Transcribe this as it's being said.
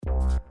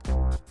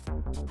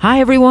Hi,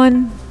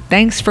 everyone.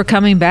 Thanks for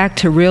coming back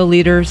to Real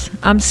Leaders.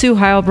 I'm Sue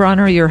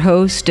Heilbronner, your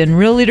host, and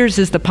Real Leaders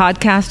is the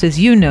podcast, as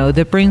you know,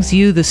 that brings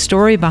you the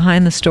story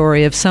behind the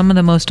story of some of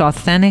the most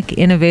authentic,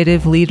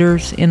 innovative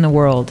leaders in the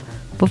world.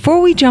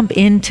 Before we jump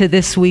into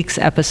this week's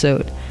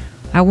episode,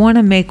 I want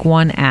to make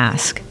one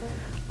ask.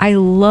 I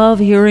love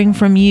hearing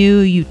from you.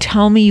 You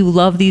tell me you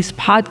love these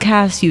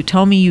podcasts. You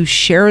tell me you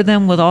share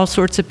them with all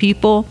sorts of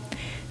people.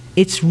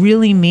 It's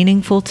really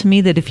meaningful to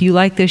me that if you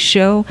like this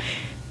show,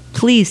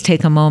 please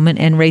take a moment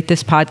and rate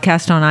this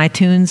podcast on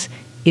iTunes.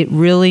 It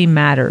really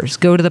matters.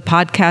 Go to the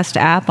podcast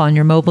app on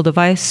your mobile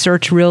device,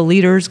 search Real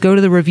Leaders, go to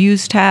the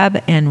reviews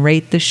tab, and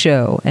rate the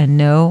show. And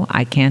no,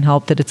 I can't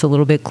help that it's a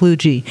little bit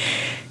kludgy.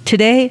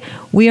 Today,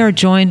 we are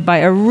joined by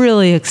a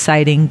really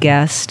exciting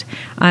guest.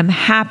 I'm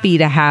happy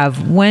to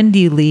have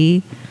Wendy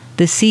Lea,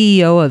 the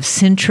CEO of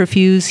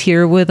Cintrifuse,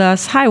 here with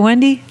us. Hi,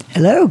 Wendy.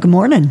 Hello, good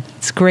morning.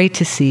 It's great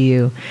to see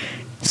you.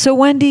 So,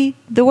 Wendy,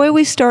 the way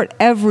we start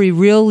every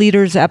Real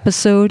Leaders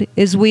episode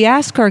is we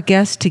ask our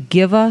guests to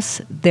give us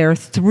their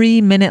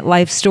 3-minute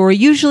life story.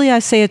 Usually I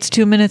say it's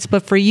 2 minutes,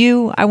 but for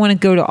you, I want to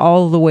go to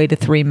all the way to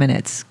 3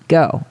 minutes.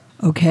 Go.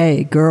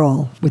 Okay,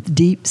 girl with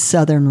deep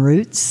Southern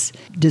roots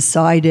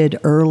decided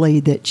early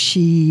that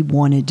she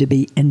wanted to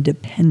be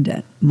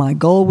independent. My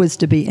goal was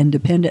to be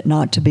independent,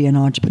 not to be an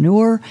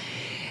entrepreneur.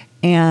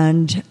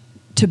 And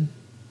to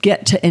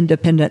get to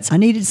independence, I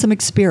needed some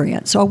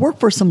experience. So I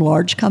worked for some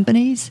large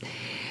companies.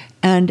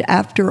 And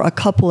after a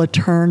couple of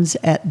turns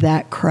at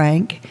that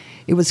crank,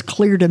 it was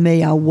clear to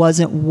me I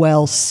wasn't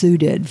well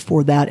suited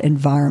for that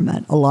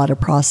environment. A lot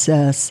of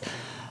process,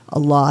 a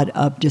lot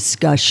of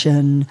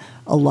discussion,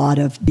 a lot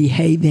of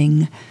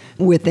behaving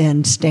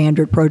within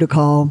standard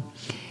protocol.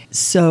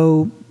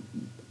 So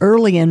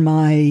early in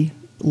my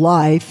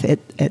life,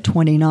 at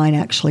 29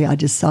 actually, I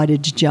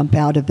decided to jump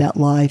out of that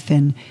life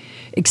and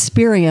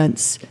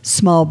experience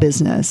small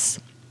business.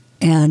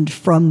 And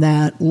from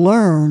that,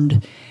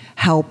 learned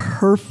how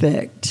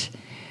perfect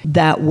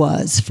that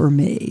was for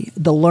me.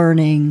 The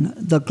learning,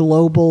 the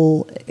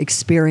global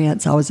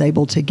experience I was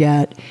able to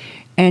get,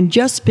 and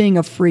just being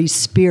a free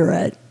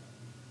spirit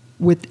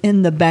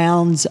within the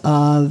bounds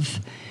of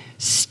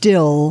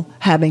still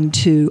having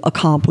to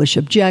accomplish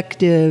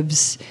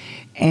objectives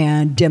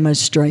and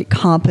demonstrate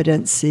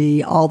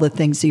competency, all the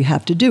things you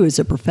have to do as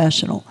a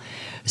professional.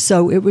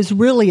 So it was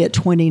really at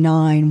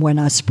 29 when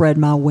I spread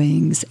my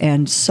wings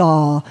and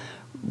saw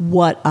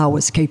what I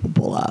was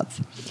capable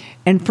of.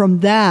 And from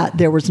that,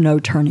 there was no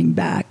turning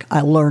back.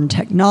 I learned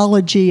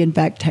technology. In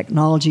fact,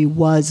 technology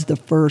was the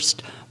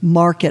first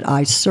market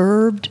I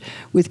served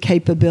with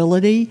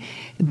capability.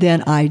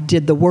 Then I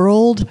did the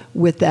world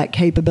with that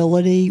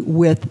capability,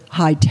 with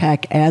high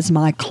tech as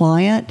my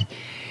client.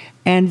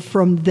 And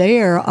from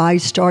there, I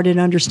started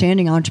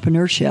understanding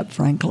entrepreneurship,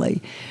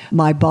 frankly.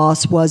 My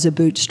boss was a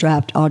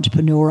bootstrapped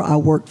entrepreneur. I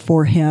worked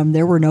for him.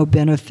 There were no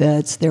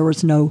benefits. There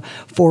was no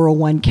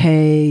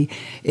 401k.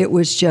 It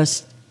was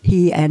just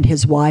he and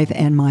his wife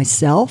and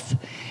myself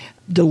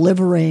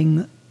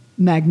delivering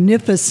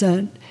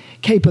magnificent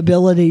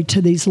capability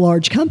to these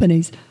large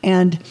companies.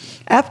 And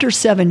after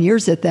 7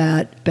 years at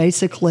that,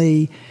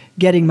 basically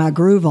getting my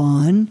groove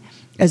on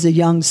as a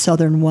young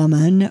Southern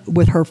woman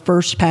with her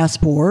first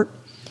passport,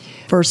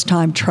 first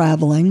time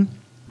traveling,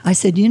 I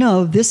said,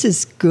 this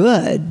is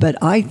good, but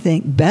I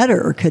think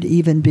better could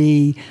even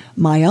be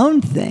my own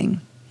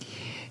thing,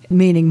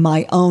 meaning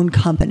my own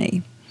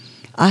company.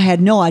 I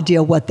had no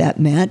idea what that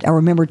meant. I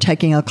remember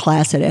taking a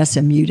class at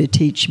SMU to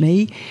teach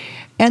me,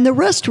 and the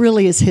rest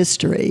really is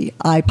history.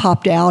 I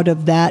popped out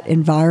of that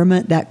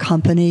environment, that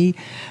company,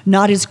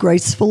 not as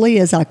gracefully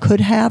as I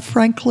could have,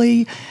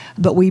 frankly,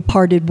 but we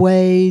parted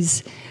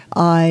ways.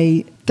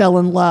 I fell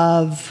in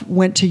love,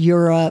 went to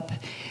Europe,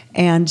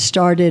 and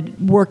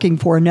started working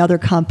for another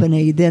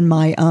company, then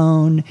my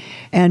own.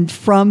 And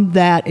from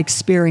that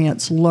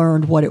experience,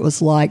 learned what it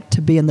was like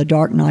to be in the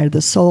dark night of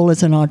the soul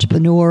as an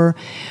entrepreneur.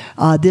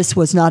 This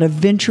was not a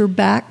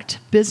venture-backed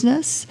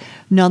business.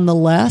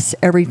 Nonetheless,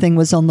 everything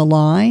was on the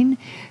line,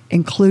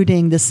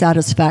 including the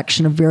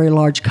satisfaction of very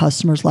large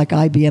customers like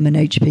IBM and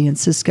HP and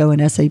Cisco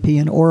and SAP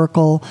and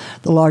Oracle,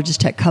 the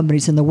largest tech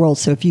companies in the world.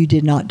 So if you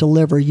did not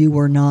deliver, you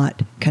were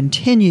not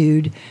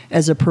continued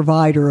as a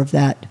provider of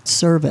that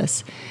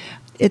service.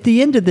 At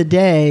the end of the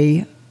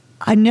day,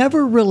 I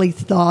never really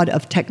thought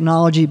of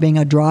technology being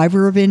a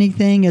driver of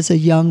anything as a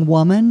young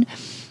woman.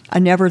 I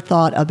never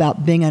thought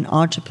about being an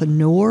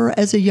entrepreneur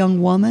as a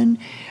young woman.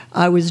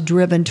 I was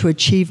driven to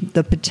achieve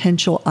the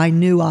potential I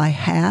knew I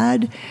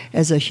had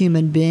as a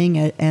human being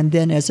and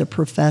then as a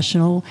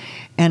professional,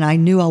 and I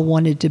knew I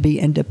wanted to be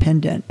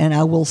independent. And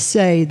I will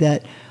say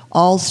that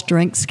all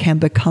strengths can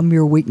become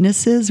your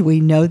weaknesses. We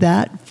know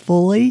that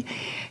fully.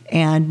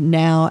 And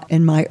now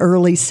in my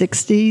early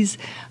 60s,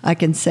 I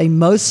can say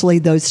mostly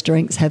those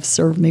strengths have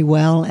served me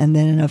well, and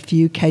then in a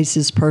few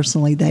cases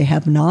personally they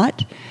have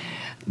not.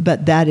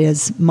 But that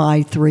is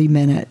my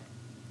 3-minute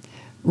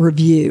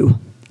review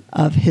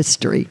of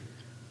history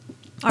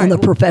on the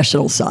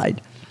professional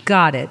side.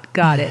 Got it.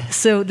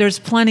 So there's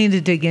plenty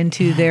to dig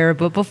into there.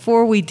 But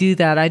before we do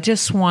that, I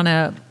just want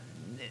to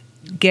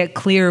get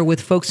clear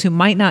with folks who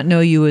might not know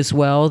you as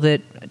well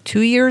that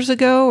 2 years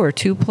ago or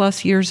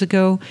 2+ years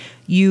ago,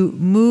 you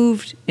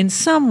moved in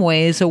some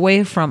ways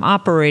away from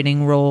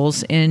operating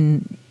roles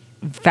in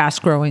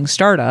fast-growing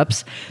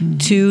startups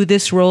to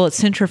this role at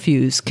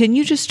Cintrifuse. Can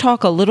you just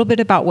talk a little bit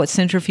about what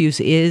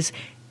Cintrifuse is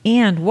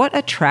and what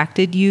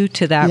attracted you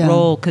to that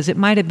role? Because it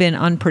might have been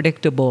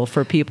unpredictable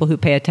for people who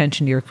pay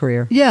attention to your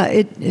career.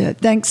 Yeah,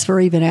 thanks for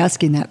even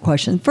asking that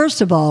question.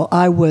 First of all,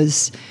 I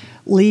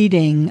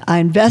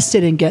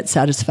invested in Get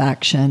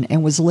Satisfaction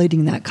and was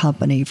leading that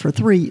company for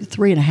three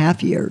and a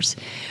half years.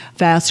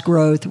 Fast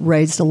growth,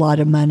 raised a lot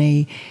of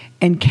money,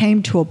 and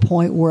came to a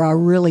point where I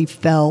really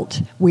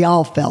felt, we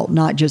all felt,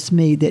 not just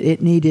me, that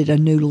it needed a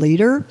new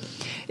leader.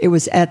 It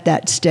was at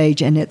that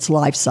stage in its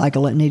life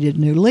cycle, it needed a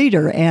new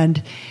leader.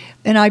 And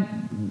I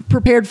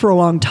prepared for a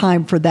long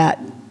time for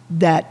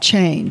that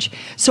change.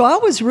 So I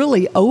was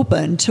really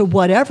open to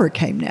whatever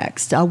came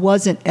next. I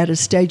wasn't at a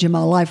stage in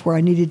my life where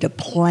I needed to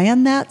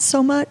plan that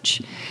so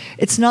much.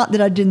 It's not that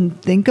I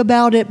didn't think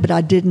about it, but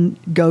I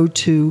didn't go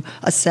to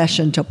a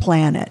session to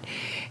plan it.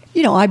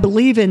 You know, I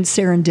believe in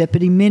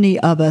serendipity. Many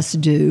of us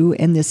do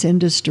in this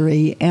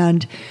industry.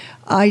 And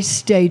I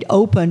stayed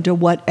open to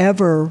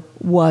whatever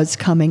was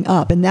coming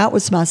up. And that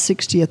was my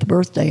 60th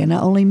birthday. And I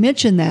only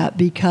mention that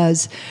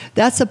because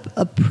that's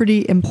a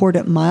pretty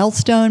important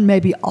milestone.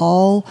 Maybe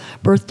all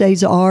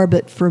birthdays are,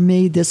 but for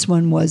me, this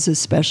one was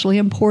especially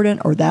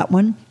important, or that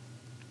one.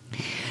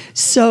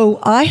 So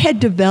I had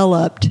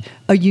developed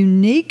a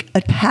unique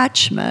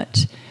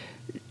attachment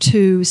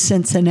to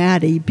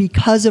Cincinnati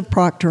because of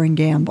Procter &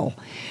 Gamble.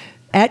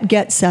 At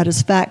Get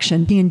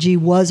Satisfaction, P&G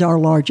was our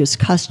largest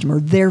customer.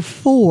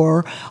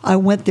 Therefore, I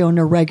went there on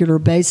a regular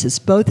basis,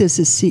 both as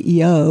a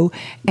CEO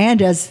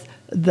and as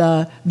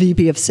the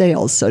VP of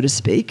sales, so to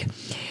speak.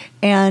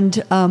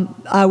 And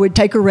I would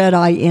take a red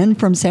eye in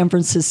from San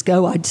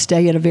Francisco. I'd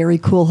stay at a very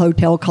cool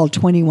hotel called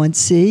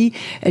 21C.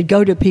 I'd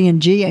go to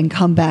P&G and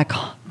come back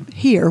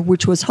here,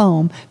 which was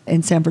home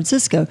in San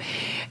Francisco.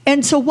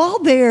 And so while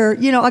there,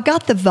 you know, I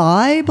got the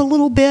vibe a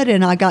little bit,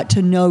 and I got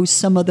to know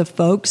some of the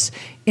folks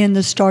in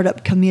the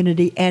startup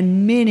community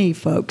and many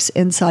folks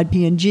inside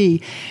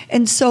P&G.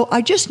 And so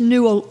I just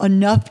knew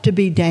enough to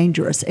be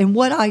dangerous. And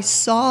what I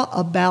saw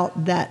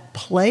about that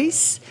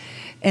place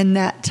and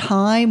that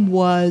time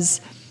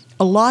was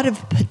a lot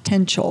of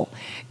potential.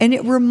 And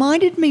it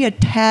reminded me a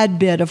tad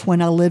bit of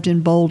when I lived in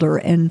Boulder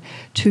in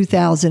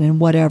 2000 and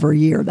whatever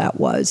year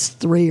that was,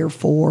 3 or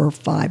 4 or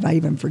 5, I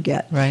even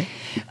forget. Right.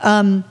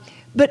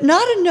 But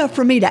not enough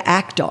for me to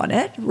act on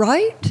it,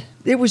 right?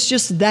 It was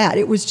just that.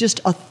 It was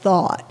just a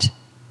thought.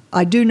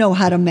 I do know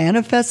how to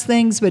manifest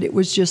things, but it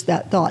was just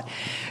that thought.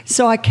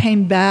 So I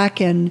came back,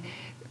 and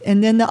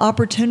then the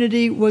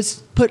opportunity was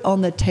put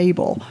on the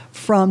table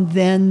from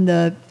then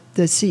the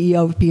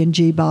CEO of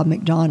P&G, Bob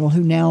McDonnell,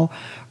 who now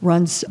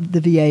runs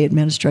the VA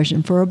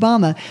administration for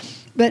Obama.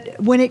 But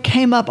when it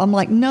came up, I'm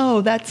like,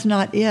 no, that's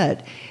not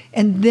it.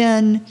 And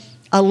then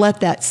I let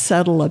that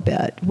settle a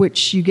bit,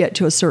 which you get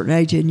to a certain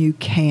age and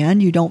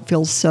you don't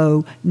feel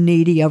so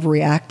needy of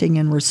reacting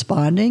and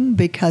responding,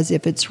 because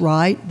if it's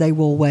right, they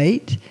will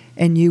wait,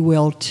 and you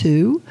will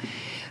too.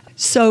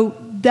 So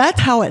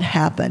that's how it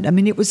happened. I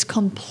mean, it was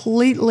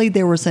completely,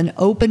 there was an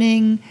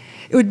opening.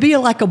 It would be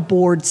like a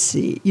board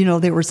seat. You know,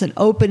 there was an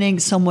opening,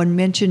 someone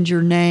mentioned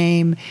your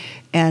name,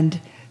 and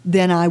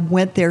then I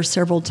went there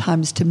several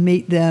times to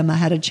meet them. I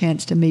had a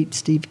chance to meet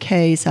Steve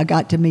Case. I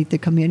got to meet the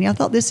community. I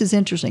thought, this is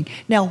interesting.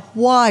 Now,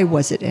 why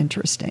was it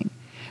interesting?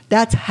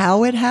 That's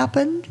how it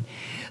happened.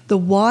 The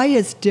why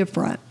is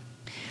different.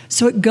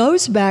 So it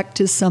goes back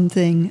to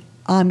something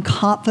I'm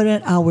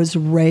confident I was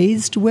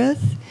raised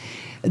with,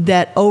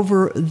 that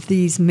over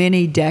these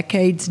many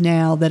decades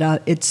now,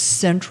 that it's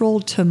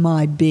central to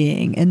my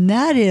being. And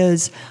that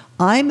is,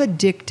 I'm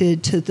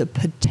addicted to the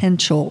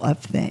potential of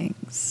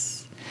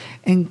things,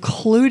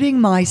 including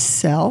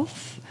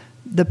myself,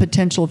 the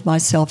potential of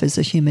myself as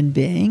a human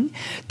being,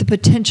 the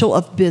potential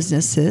of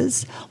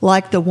businesses,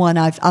 like the one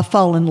I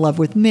fall in love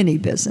with many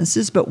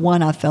businesses, but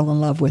one I fell in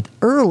love with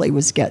early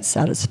was Get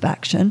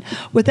Satisfaction,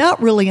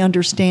 without really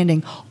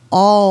understanding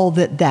all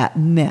that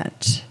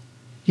meant.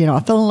 You know,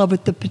 I fell in love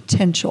with the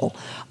potential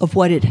of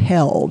what it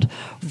held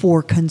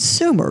for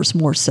consumers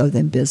more so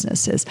than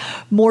businesses,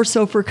 more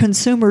so for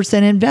consumers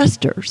than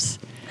investors.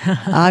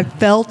 I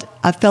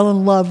fell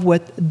in love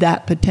with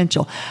that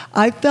potential.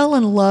 I fell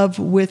in love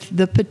with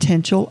the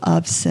potential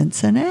of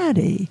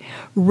Cincinnati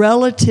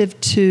relative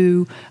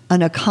to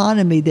an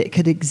economy that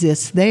could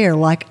exist there,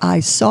 like I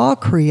saw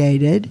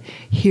created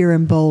here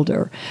in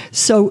Boulder.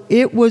 So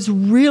it was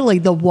really,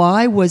 the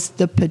why was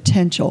the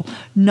potential,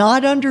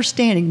 not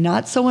understanding,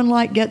 not someone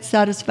like Get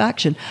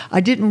Satisfaction.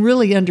 I didn't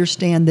really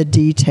understand the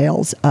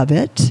details of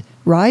it,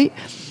 right?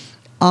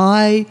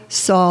 I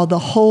saw the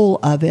whole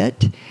of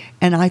it,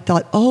 and I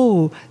thought,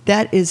 oh,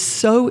 that is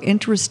so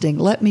interesting.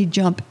 Let me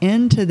jump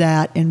into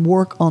that and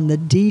work on the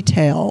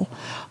detail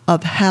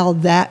of how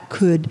that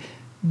could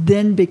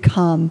then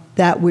become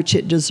that which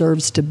it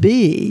deserves to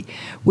be,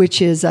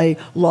 which is a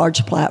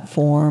large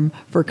platform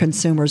for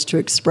consumers to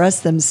express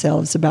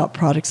themselves about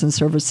products and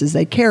services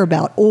they care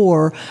about,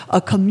 or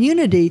a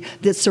community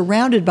that's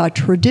surrounded by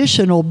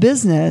traditional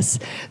business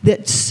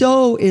that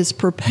so is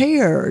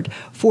prepared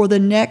for the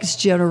next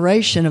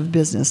generation of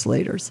business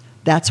leaders.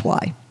 That's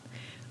why.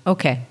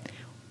 Okay.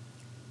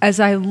 As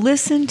I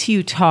listen to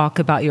you talk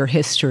about your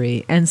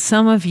history and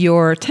some of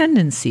your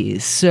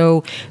tendencies,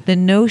 so the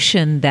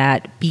notion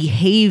that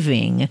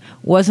behaving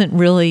wasn't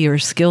really your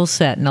skill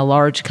set in a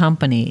large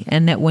company,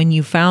 and that when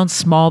you found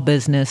small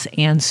business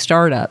and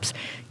startups,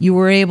 you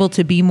were able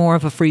to be more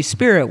of a free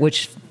spirit,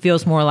 which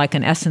feels more like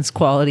an essence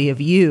quality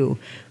of you.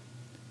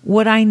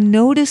 What I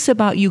notice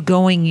about you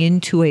going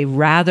into a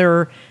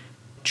rather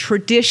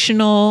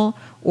traditional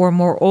or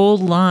more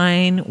old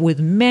line with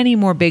many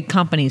more big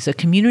companies, a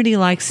community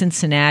like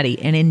Cincinnati,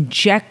 and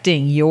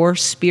injecting your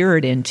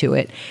spirit into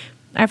it.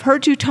 I've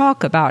heard you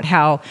talk about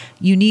how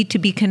you need to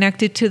be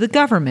connected to the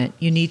government.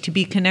 You need to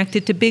be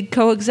connected to big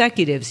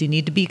co-executives. You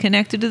need to be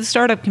connected to the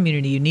startup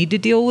community. You need to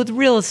deal with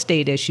real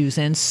estate issues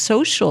and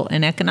social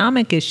and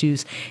economic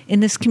issues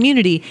in this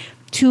community.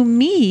 To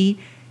me,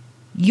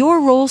 your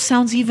role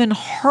sounds even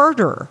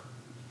harder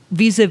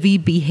vis-a-vis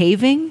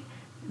behaving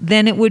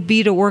than it would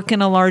be to work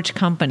in a large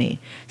company.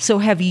 So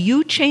have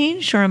you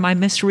changed, or am I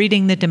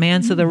misreading the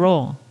demands of the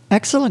role?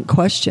 Excellent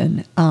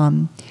question.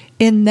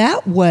 In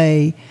that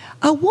way,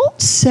 I won't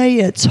say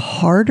it's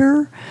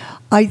harder.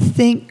 I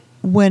think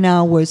when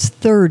I was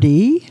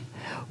 30,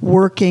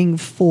 working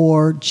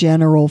for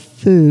General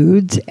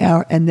Foods,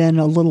 and then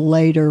a little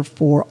later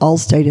for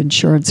Allstate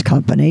Insurance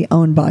Company,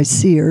 owned by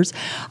Sears,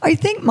 I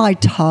think my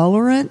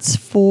tolerance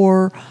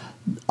for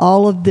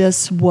all of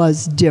this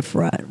was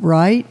different,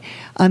 right?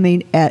 I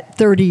mean, at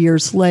 30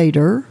 years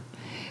later,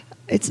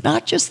 it's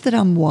not just that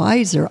I'm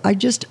wiser, I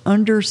just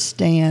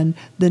understand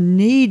the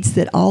needs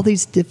that all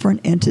these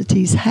different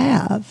entities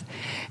have.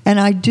 And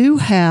I do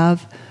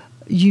have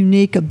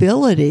unique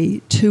ability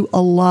to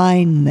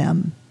align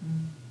them.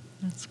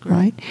 That's great.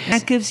 Right?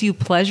 That gives you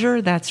pleasure?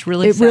 That's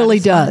really It really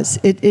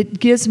satisfying. does. It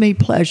gives me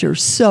pleasure.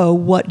 So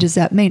what does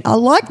that mean? I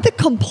like the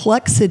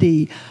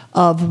complexity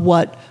of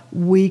what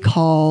we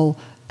call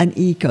an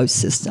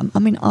ecosystem. I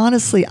mean,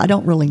 honestly, I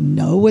don't really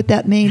know what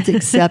that means,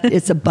 except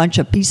it's a bunch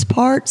of piece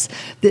parts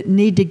that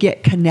need to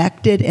get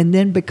connected and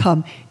then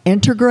become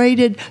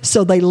integrated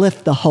so they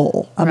lift the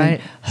whole. I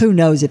mean, who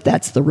knows if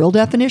that's the real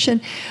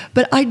definition?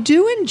 But I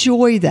do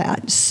enjoy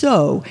that.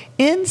 So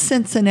in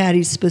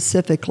Cincinnati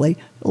specifically,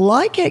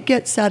 like at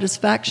Get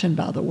Satisfaction,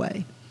 by the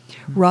way,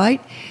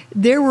 right?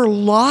 There were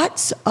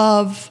lots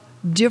of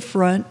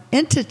different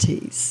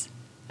entities.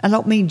 I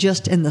don't mean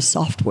just in the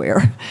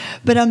software,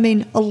 but I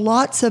mean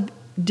lots of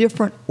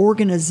different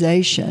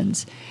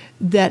organizations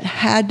that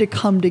had to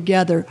come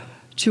together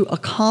to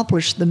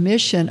accomplish the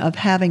mission of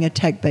having a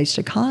tech-based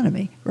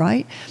economy,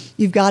 right?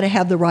 You've got to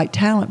have the right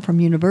talent from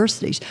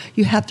universities.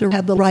 You have to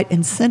have the right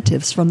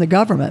incentives from the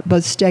government,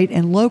 both state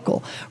and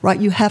local, right?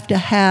 You have to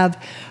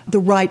have the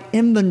right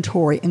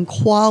inventory and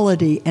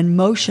quality and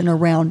motion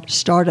around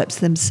startups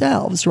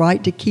themselves,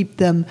 right? To keep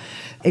them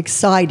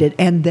excited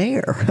and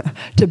there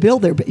to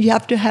build there. But you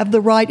have to have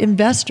the right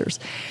investors.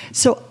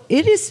 So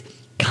it is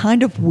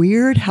kind of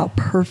weird how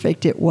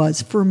perfect it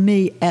was for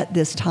me at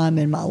this time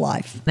in my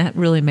life. That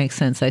really makes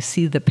sense. I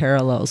see the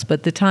parallels.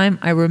 But the time,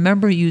 I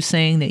remember you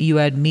saying that you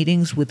had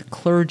meetings with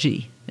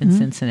clergy in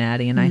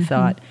Cincinnati, and I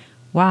thought,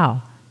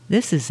 wow,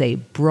 this is a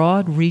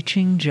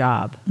broad-reaching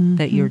job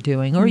that you're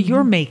doing, or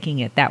you're making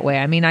it that way.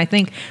 I mean, I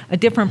think a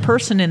different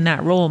person in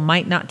that role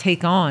might not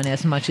take on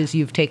as much as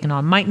you've taken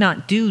on, might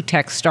not do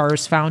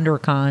Techstars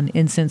FounderCon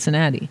in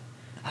Cincinnati.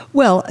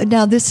 Well,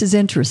 now this is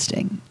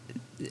interesting.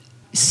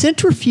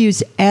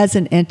 Cintrifuse as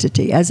an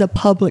entity, as a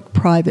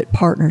public-private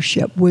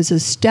partnership, was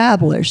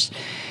established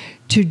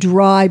to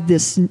drive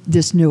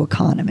this new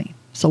economy.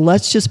 So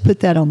let's just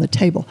put that on the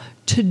table.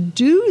 To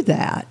do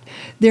that,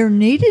 there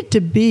needed to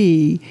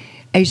be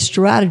a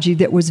strategy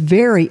that was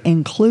very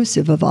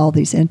inclusive of all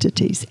these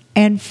entities.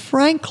 And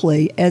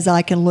frankly, as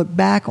I can look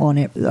back on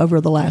it over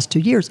the last 2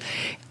 years,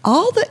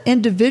 all the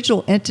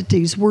individual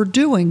entities were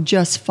doing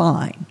just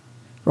fine.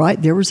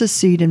 Right? There was a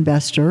seed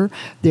investor,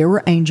 there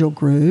were angel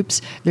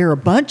groups, there were a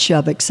bunch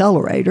of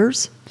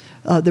accelerators.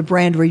 The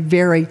brand were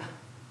very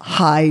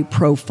high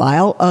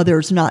profile,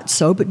 others not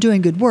so, but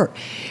doing good work.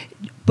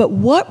 But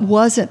what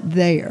wasn't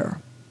there,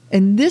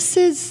 and this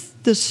is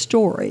the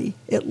story,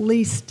 at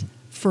least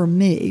for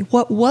me,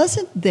 what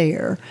wasn't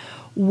there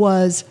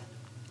was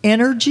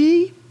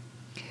energy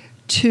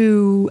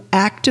to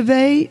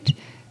activate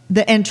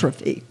the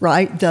entropy,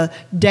 right? The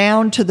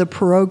down to the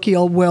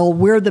parochial, well,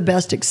 we're the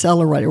best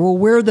accelerator. Well,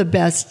 we're the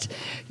best,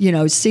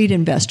 seed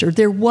investor.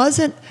 There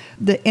wasn't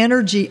the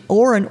energy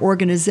or an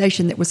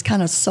organization that was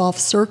kind of soft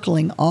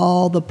circling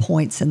all the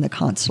points in the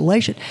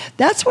constellation.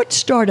 That's what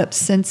Startup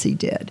Cincy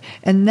did.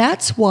 And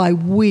that's why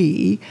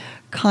we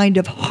kind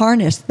of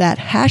harnessed that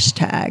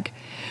hashtag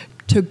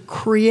to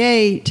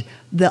create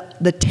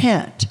the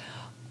tent.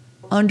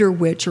 under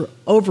which or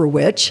over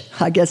which,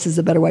 I guess is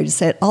a better way to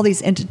say it, all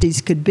these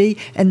entities could be.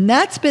 And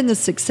that's been the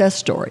success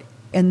story.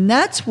 And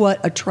that's what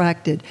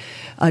attracted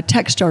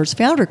Techstars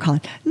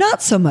FounderCon,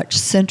 not so much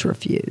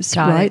Cintrifuse,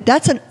 right?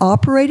 That's an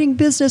operating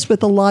business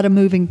with a lot of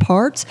moving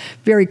parts,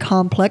 very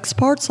complex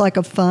parts like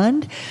a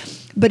fund.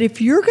 But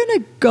if you're going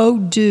to go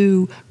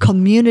do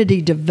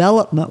community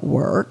development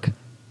work,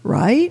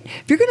 right?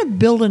 If you're going to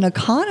build an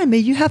economy,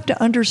 you have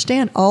to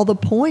understand all the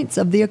points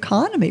of the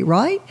economy,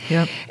 right?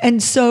 Yep.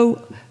 And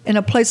so in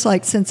a place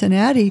like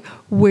Cincinnati,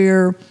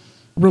 where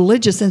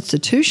religious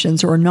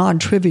institutions are a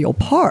non-trivial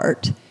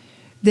part,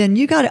 then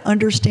you got to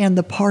understand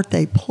the part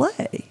they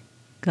play.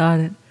 Got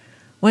it.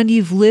 When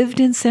you've lived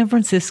in San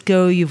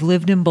Francisco, you've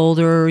lived in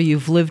Boulder,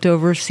 you've lived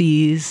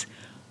overseas,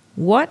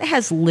 what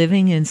has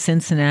living in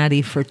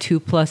Cincinnati for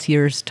 2+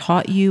 years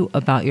taught you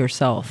about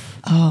yourself?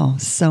 Oh,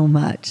 so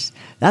much.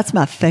 That's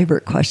my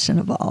favorite question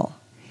of all.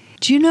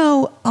 Do you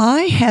know,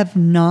 I have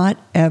not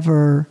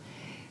ever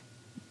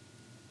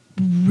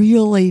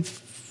really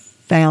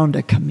found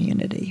a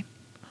community.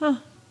 Huh.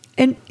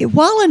 And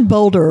while in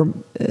Boulder,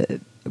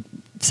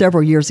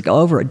 several years ago,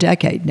 over a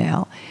decade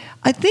now,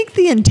 I think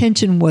the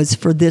intention was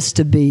for this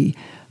to be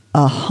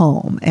a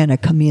home and a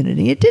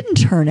community. It didn't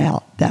turn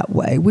out that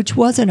way, which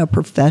wasn't a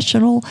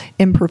professional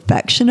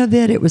imperfection of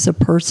it. It was a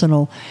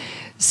personal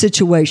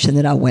situation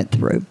that I went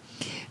through.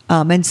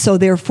 And so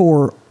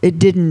therefore, it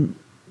didn't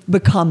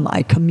become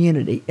my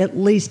community, at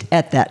least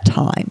at that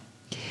time.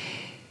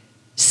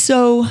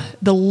 So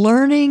the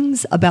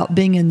learnings about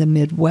being in the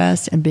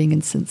Midwest and being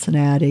in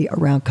Cincinnati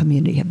around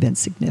community have been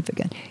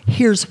significant.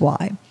 Here's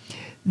why.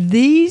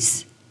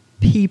 These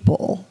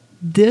people,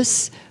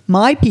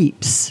 my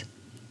peeps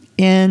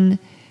in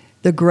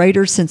the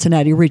greater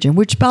Cincinnati region,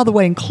 which, by the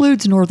way,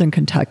 includes northern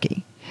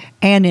Kentucky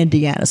and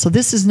Indiana. So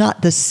this is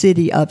not the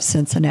city of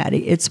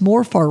Cincinnati. It's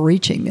more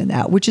far-reaching than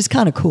that, which is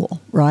kind of cool,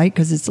 right?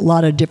 Because it's a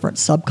lot of different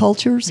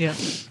subcultures. Yeah.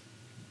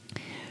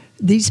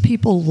 These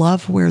people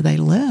love where they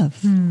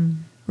live,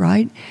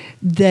 right?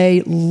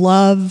 They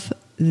love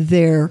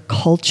their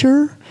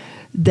culture.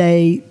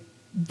 They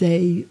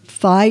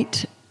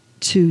fight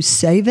to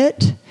save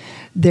it.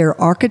 Their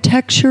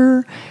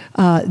architecture,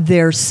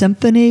 their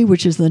symphony,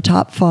 which is in the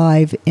top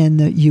 5 in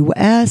the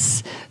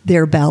U.S.,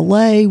 their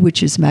ballet,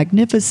 which is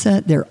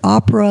magnificent, their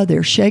opera,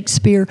 their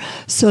Shakespeare.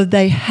 So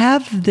they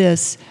have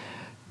this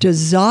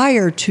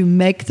desire to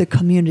make the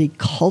community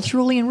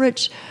culturally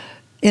enriched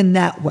in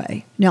that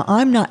way. Now,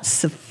 I'm not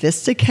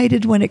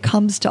sophisticated when it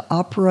comes to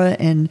opera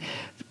and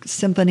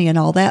symphony and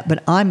all that,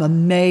 but I'm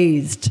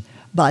amazed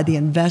by the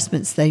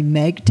investments they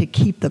make to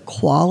keep the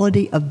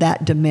quality of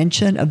that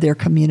dimension of their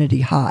community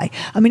high.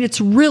 I mean,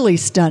 it's really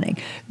stunning.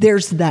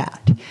 There's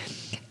that.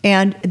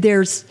 And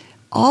there's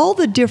all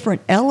the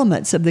different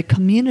elements of the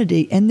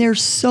community, and they're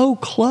so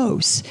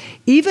close,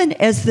 even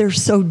as they're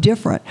so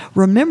different.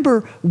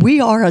 Remember, we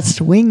are a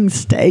swing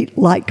state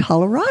like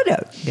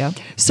Colorado. Yeah.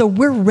 So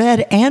we're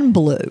red and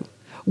blue.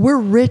 We're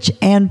rich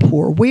and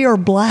poor. We are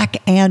black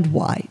and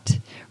white.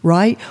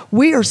 Right?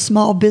 We are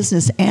small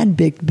business and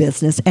big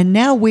business, and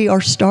now we are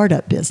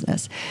startup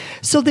business.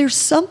 So there's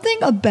something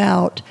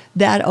about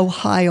that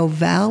Ohio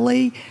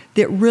Valley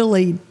that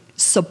really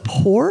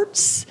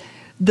supports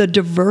the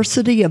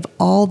diversity of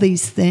all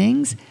these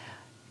things.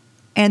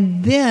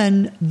 And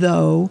then,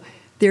 though,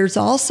 there's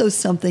also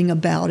something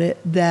about it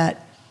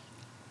that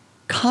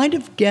kind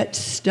of gets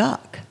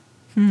stuck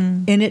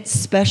in its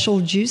special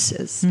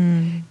juices.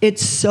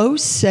 It's so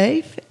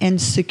safe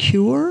and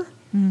secure,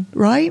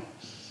 right?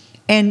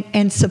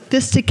 And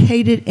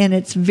sophisticated in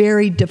its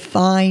very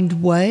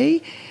defined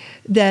way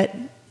that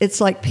it's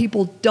like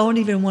people don't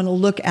even want to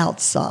look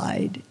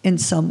outside in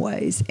some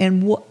ways.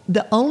 And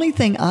the only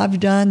thing I've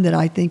done that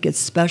I think is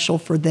special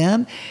for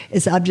them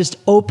is I've just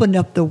opened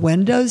up the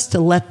windows to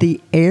let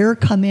the air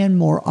come in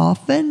more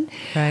often,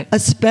 right,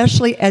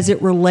 especially as it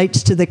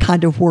relates to the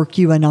kind of work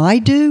you and I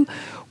do,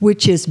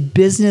 which is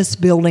business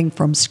building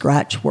from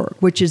scratch work,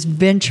 which is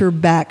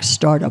venture-backed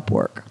startup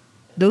work.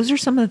 Those are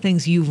some of the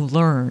things you've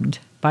learned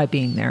by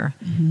being there.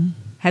 Mm-hmm.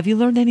 Have you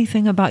learned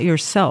anything about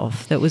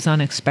yourself that was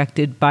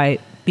unexpected by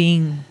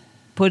being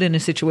put in a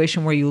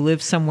situation where you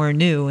live somewhere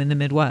new in the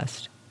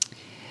Midwest?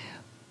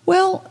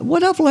 Well,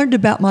 what I've learned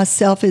about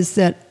myself is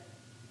that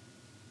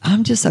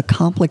I'm just a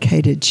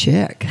complicated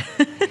chick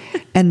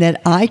and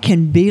that I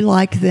can be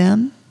like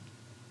them.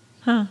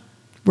 Huh.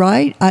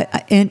 Right?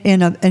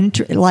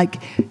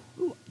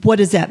 What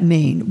does that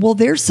mean? Well,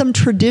 there's some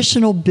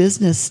traditional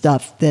business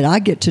stuff that I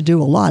get to do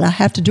a lot. I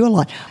have to do a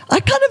lot. I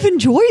kind of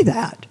enjoy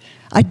that.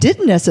 I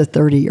didn't as a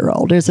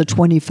 30-year-old, as a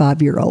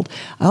 25-year-old.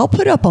 I'll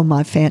put up on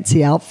my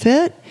fancy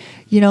outfit,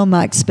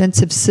 my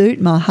expensive suit,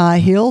 my high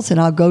heels, and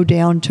I'll go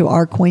down to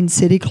our Queen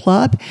City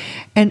Club.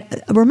 And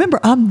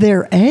remember, I'm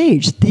their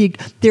age.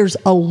 There's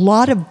a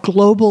lot of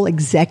global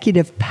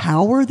executive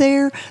power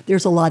there.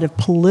 There's a lot of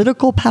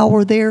political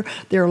power there.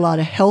 There are a lot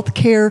of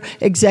healthcare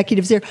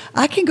executives there.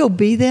 I can go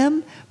be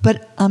them,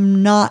 but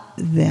I'm not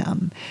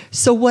them.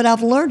 So what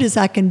I've learned is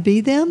I can be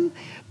them,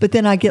 but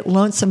then I get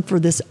lonesome for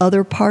this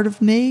other part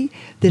of me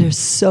that is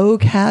so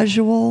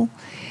casual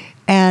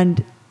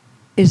and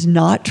is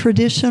not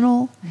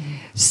traditional.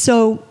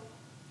 So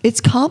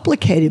it's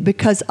complicated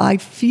because I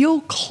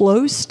feel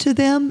close to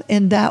them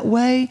in that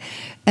way,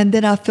 and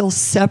then I feel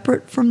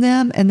separate from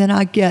them, and then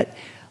I get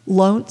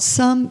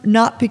lonesome,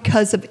 not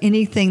because of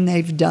anything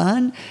they've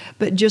done,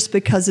 but just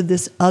because of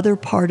this other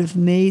part of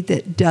me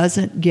that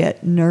doesn't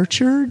get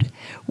nurtured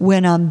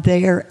when I'm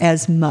there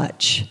as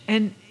much.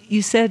 And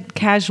you said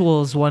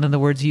casual is one of the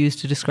words you used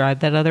to describe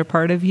that other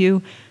part of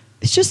you.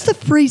 It's just the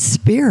free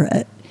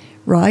spirit,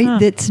 right?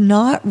 That's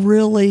not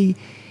really...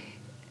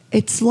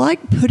 It's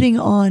like putting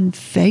on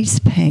face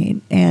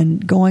paint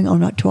and going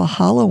on to a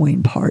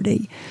Halloween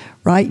party,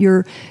 right?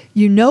 You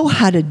know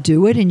how to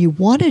do it and you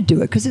want to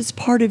do it because it's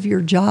part of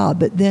your job.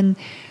 But then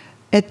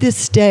at this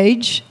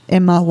stage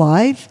in my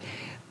life,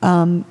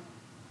 I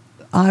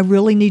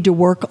really need to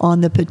work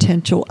on the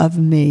potential of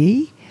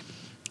me,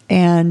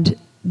 and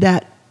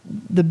that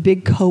the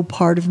bigco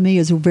part of me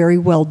is very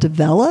well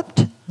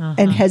developed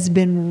and has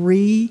been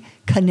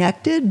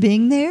reconnected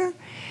being there.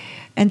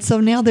 And so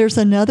now there's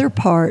another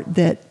part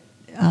that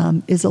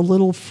is a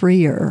little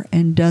freer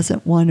and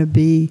doesn't want to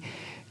be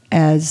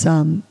as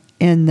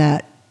in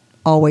that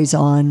always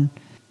on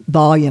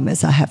volume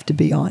as I have to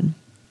be on.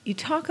 You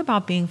talk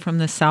about being from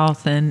the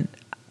South, and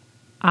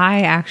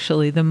I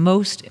actually, the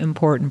most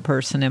important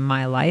person in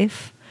my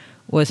life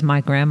was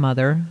my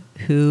grandmother,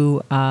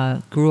 who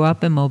grew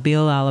up in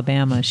Mobile,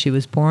 Alabama. She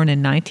was born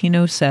in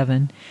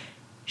 1907.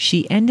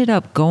 She ended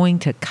up going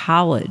to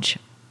college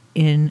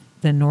in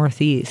the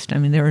Northeast. I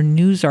mean, there are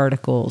news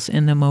articles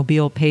in the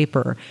Mobile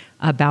paper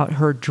about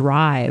her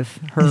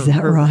drive,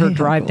 her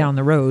drive down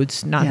the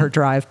roads, not her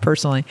drive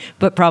personally,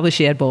 but probably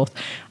she had both,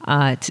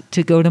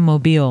 to go to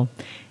Mobile.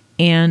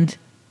 And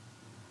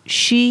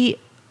she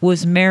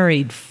was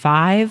married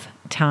 5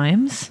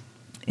 times,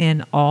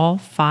 and all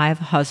 5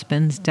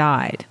 husbands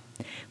died.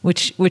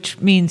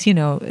 Which means,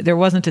 there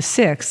wasn't a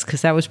 6th,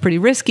 because that was pretty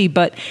risky,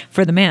 but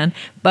for the man.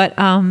 But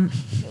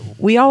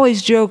we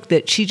always joke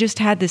that she just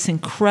had this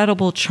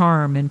incredible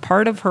charm, and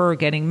part of her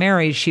getting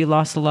married, she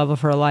lost the love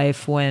of her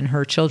life when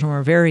her children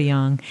were very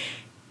young.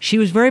 She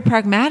was very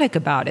pragmatic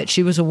about it.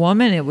 She was a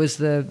woman. It was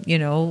the,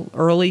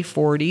 early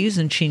 40s,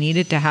 and she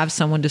needed to have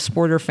someone to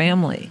support her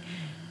family.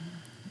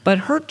 But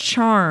her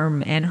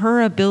charm and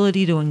her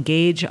ability to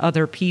engage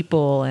other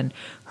people and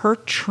her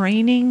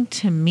training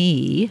to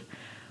me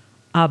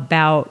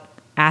about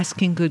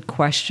asking good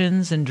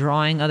questions and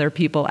drawing other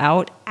people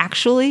out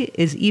actually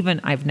is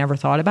even, I've never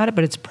thought about it,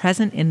 but it's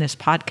present in this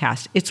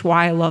podcast. It's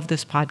why I love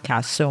this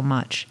podcast so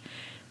much.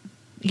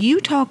 You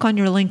talk on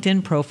your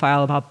LinkedIn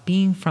profile about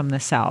being from the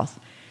South.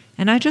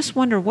 And I just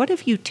wonder, what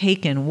have you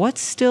taken?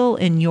 What's still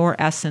in your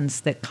essence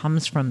that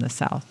comes from the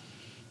South?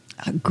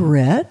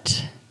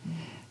 Grit,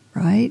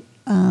 right?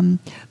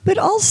 But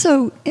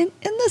also in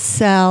the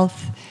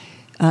South,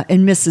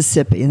 in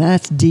Mississippi, and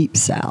that's deep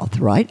South,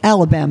 right?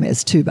 Alabama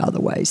is too, by the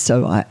way.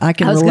 So I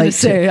can relate to. I was going to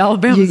say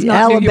Alabama's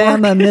not New York.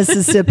 Alabama,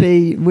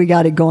 Mississippi, we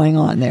got it going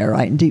on there,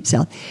 right? In deep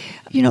South,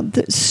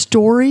 the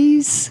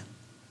stories,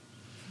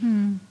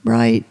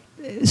 right?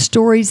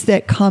 Stories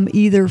that come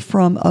either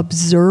from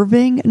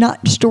observing,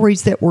 not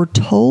stories that were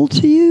told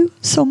to you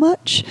so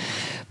much,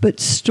 but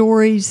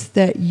stories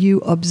that you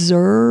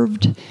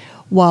observed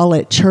while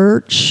at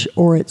church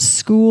or at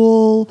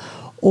school,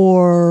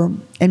 or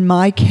in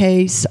my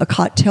case, a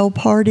cocktail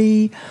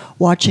party,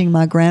 watching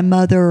my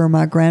grandmother or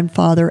my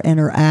grandfather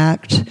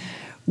interact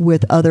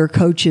with other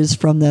coaches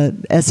from the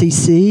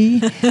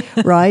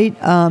SEC, right?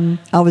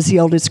 I was the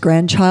oldest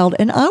grandchild,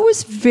 and I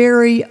was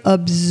very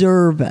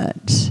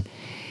observant.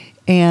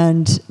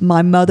 And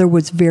my mother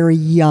was very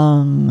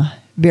young.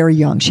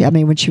 She had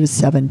me when she was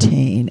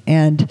 17.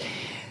 And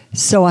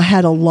so I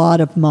had a lot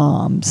of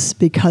moms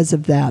because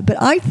of that. But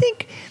I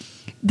think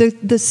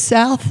the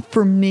South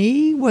for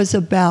me was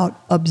about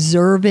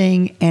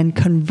observing and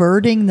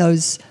converting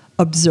those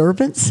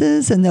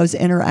observances and those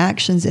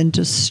interactions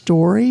into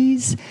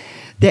stories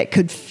that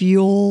could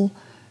fuel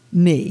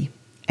me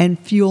and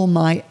fuel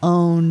my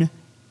own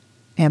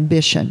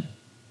ambition,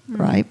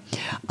 right?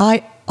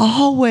 I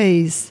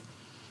always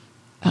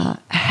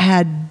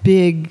had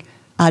big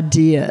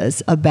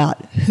ideas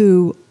about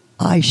who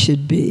I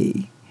should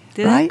be.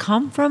 Did that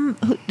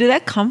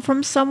come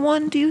from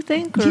someone, do you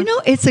think? Or?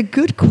 It's a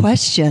good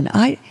question.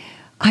 I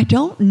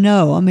don't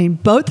know. I mean,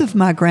 both of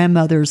my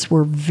grandmothers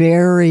were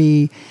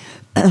very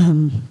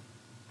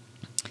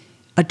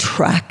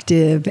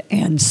attractive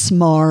and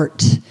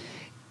smart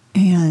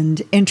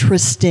and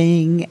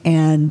interesting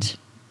and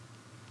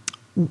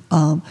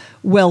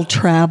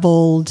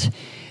well-traveled,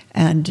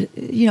 and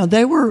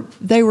they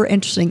were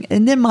interesting.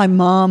 And then my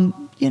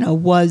mom,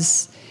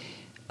 was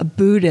a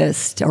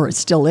Buddhist, or it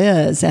still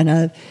is,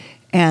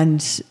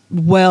 and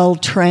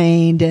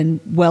well-trained and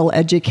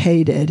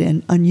well-educated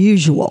and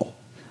unusual,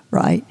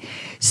 right?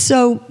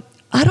 So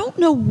I don't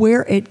know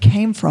where it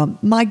came from.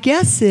 My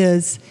guess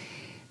is,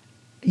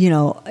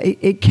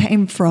 it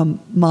came from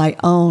my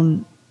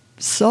own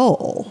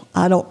soul.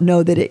 I don't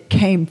know that it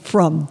came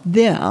from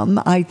them.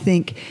 I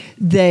think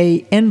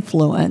they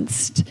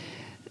influenced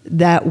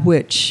that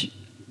which,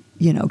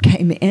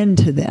 came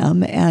into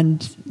them,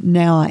 and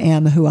now I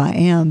am who I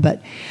am.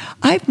 But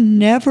I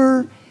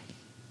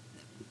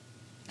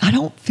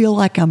don't feel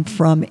like I'm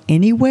from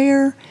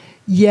anywhere,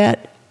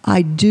 yet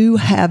I do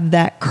have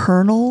that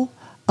kernel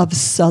of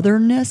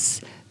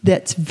Southernness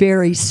that's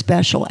very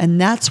special, and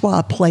that's why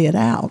I play it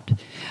out.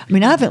 I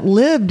mean, I haven't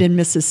lived in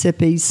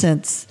Mississippi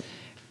since,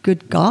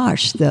 good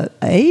gosh, the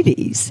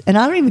 80s, and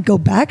I don't even go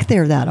back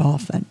there that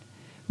often,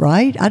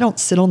 right? I don't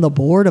sit on the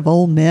board of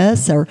Ole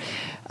Miss or,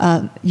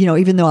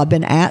 even though I've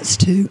been asked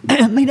to.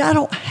 I mean, I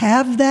don't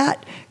have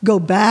that, go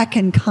back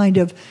and kind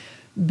of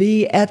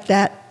be at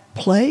that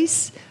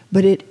place,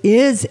 but it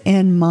is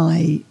in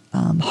my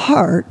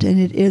heart, and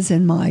it is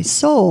in my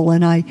soul,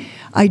 and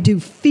I do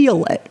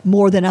feel it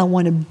more than I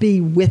want to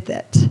be with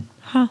it.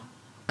 Huh.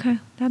 Okay,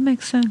 that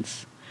makes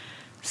sense.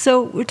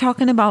 So we're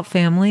talking about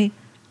family.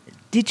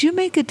 Did you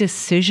make a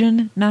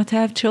decision not to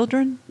have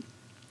children?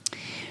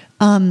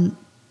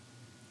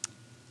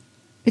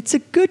 It's a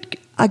good...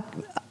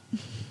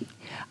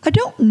 I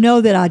don't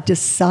know that I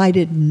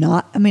decided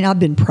not. I mean, I've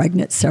been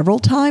pregnant several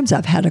times.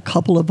 I've had a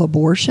couple of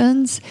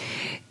abortions,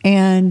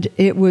 and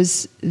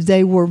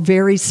they were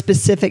very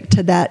specific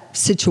to that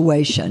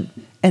situation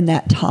and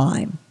that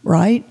time,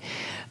 right?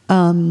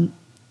 So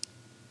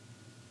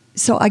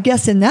I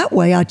guess in that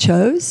way I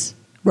chose,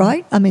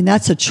 right? I mean,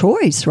 that's a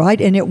choice, right?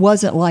 And it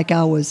wasn't like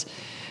I was,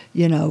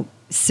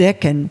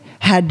 sick and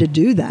had to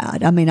do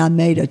that. I mean, I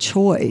made a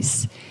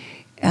choice.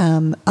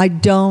 And I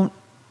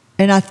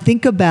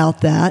think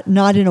about that,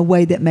 not in a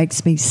way that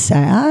makes me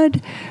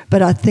sad,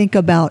 but I think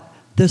about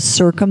the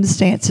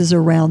circumstances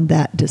around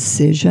that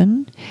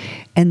decision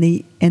and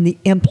the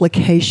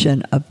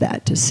implication of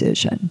that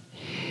decision.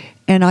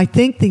 And I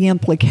think the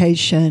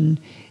implication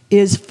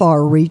is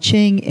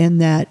far-reaching in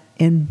that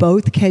in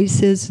both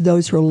cases,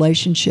 those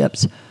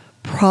relationships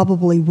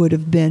probably would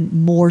have been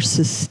more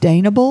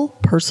sustainable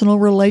personal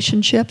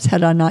relationships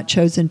had I not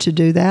chosen to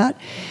do that.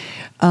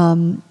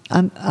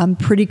 I'm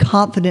pretty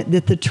confident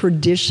that the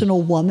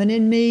traditional woman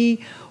in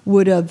me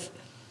would have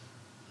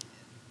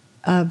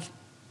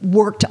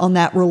worked on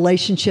that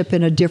relationship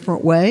in a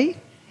different way.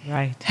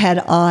 Right.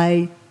 Had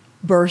I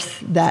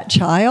birthed that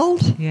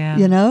child,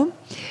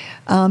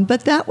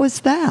 but that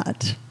was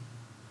that.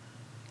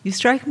 You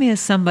strike me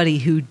as somebody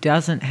who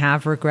doesn't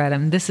have regret. I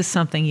mean, this is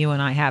something you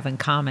and I have in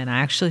common. I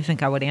actually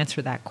think I would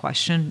answer that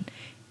question,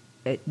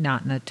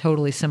 not in a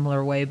totally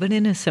similar way, but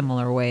in a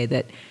similar way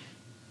that,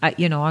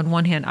 on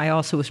one hand, I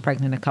also was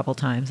pregnant a couple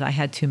times. I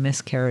had 2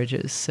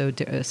 miscarriages, so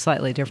a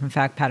slightly different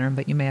fact pattern,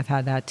 but you may have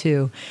had that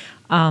too.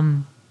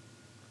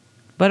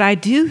 But I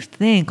do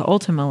think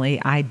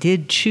ultimately I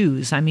did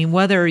choose. I mean,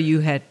 whether you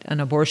had an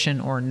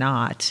abortion or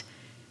not,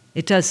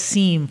 it does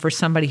seem for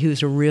somebody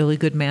who's a really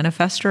good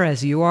manifester,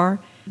 as you are,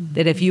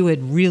 that if you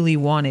had really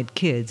wanted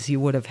kids,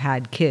 you would have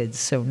had kids.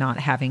 So not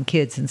having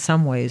kids in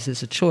some ways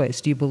is a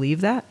choice. Do you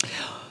believe that?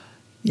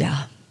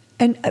 Yeah.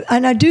 And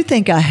I do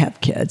think I have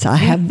kids.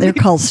 They're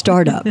called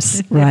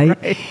startups, right?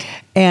 Right.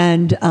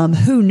 And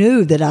who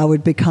knew that I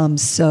would become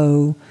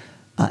so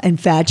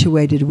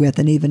infatuated with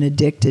and even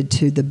addicted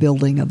to the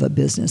building of a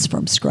business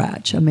from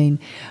scratch. I mean,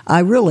 I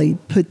really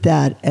put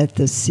that at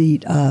the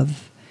seat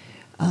of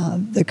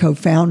the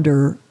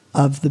co-founder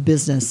of the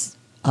business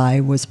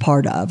I was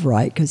part of,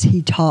 right? Because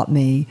he taught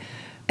me,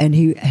 and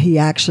he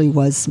actually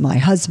was my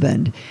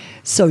husband.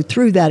 So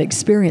through that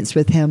experience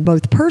with him,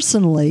 both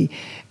personally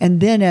and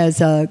then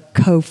as a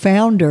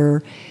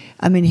co-founder,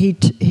 I mean,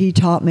 he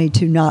taught me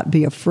to not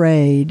be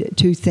afraid,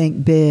 to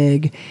think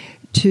big,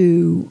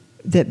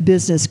 that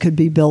business could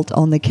be built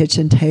on the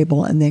kitchen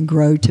table and then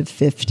grow to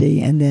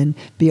 50 and then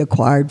be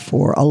acquired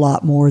for a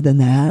lot more than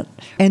that.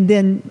 And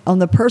then on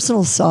the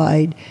personal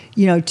side,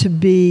 to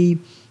be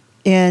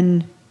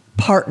in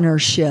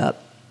partnership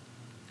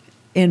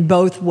in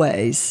both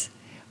ways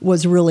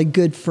was really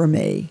good for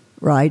me,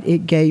 right?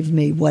 It gave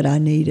me what I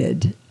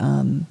needed.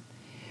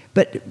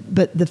 But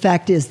the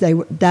fact is,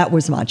 that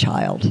was my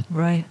child.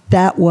 Right.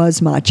 That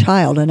was my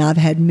child, and I've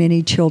had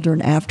many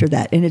children after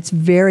that, and it's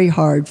very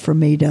hard for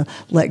me to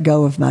let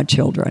go of my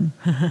children.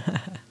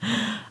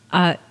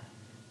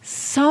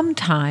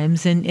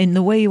 Sometimes, in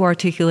the way you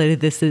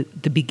articulated this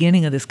at the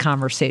beginning of this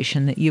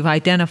conversation, that you've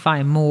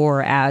identified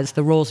more as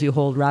the roles you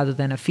hold rather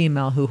than a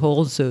female who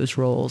holds those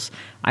roles.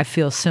 I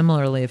feel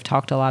similarly. I've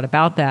talked a lot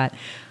about that.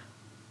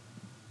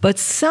 But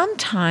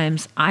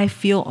sometimes I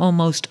feel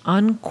almost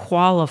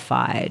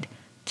unqualified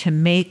to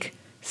make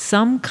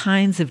some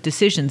kinds of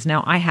decisions.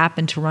 Now, I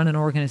happen to run an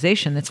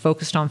organization that's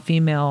focused on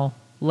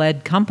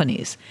female-led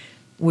companies,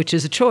 which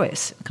is a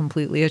choice,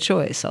 completely a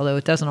choice, although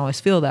it doesn't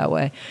always feel that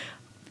way.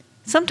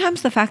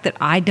 Sometimes the fact that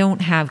I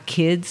don't have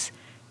kids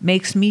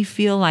makes me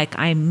feel like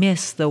I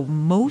miss the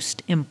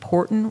most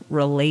important,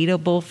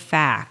 relatable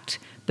fact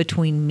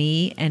between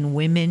me and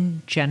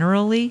women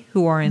generally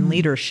who are in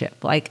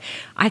leadership. Like,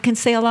 I can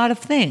say a lot of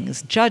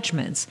things,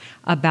 judgments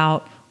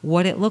about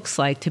what it looks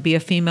like to be a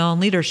female in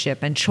leadership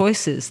and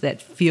choices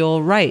that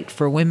feel right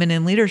for women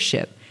in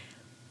leadership.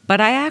 But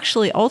I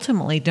actually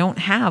ultimately don't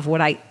have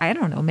what I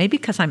don't know, maybe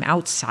because I'm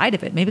outside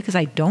of it, maybe because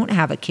I don't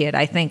have a kid.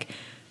 I think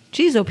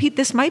geez, oh, Pete,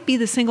 this might be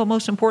the single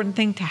most important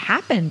thing to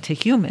happen to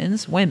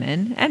humans,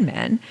 women and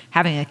men,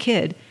 having a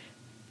kid,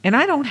 and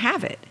I don't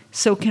have it.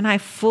 So can I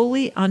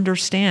fully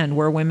understand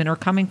where women are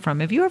coming from?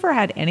 Have you ever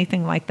had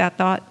anything like that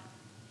thought?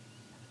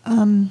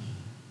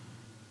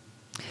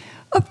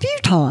 A few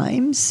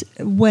times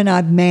when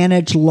I've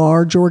managed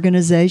large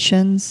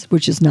organizations,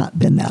 which has not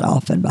been that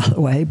often, by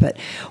the way, but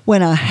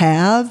when I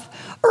have,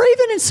 or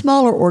even in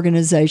smaller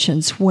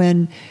organizations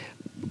when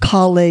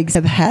colleagues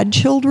have had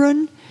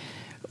children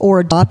or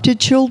adopted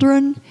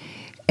children,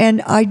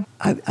 and I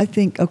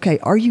think, okay,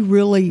 are you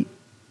really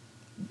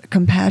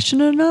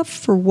compassionate enough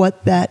for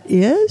what that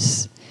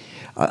is?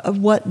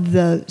 What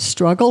the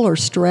struggle or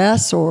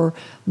stress or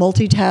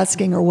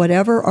multitasking or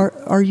whatever,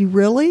 are you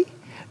really?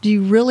 Do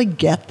you really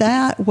get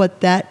that, what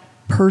that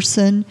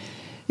person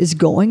is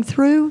going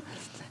through?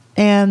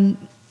 And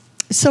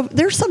so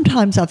there's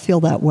sometimes I feel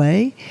that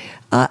way.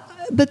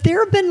 But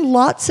there have been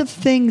lots of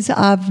things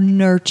I've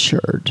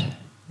nurtured.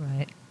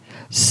 Right.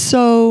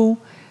 So,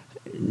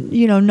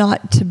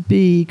 not to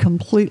be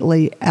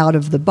completely out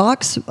of the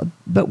box,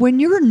 but when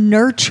you're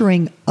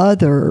nurturing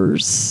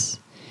others,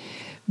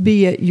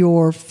 be it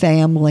your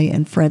family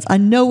and friends, I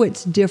know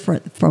it's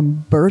different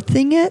from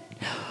birthing it,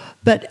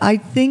 but I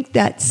think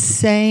that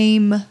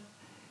same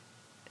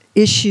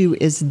issue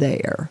is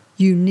there.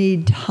 You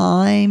need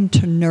time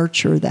to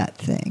nurture that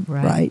thing,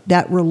 right?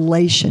 That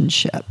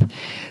relationship,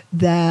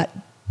 that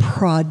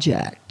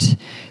project,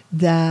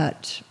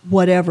 that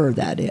whatever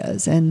that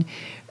is. And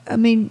I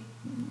mean,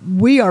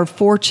 we are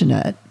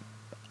fortunate,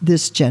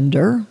 this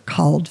gender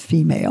called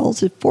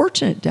females is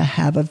fortunate to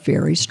have a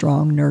very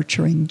strong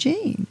nurturing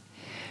gene,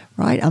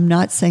 right? I'm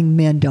not saying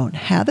men don't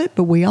have it,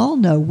 but we all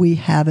know we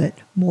have it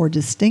more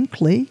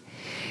distinctly.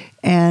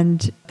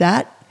 And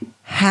that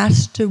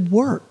has to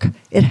work.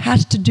 It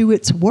has to do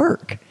its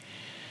work.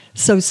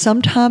 So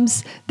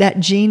sometimes that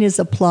gene is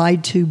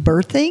applied to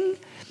birthing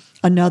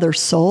another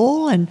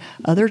soul, and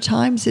other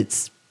times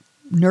it's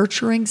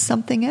nurturing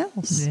something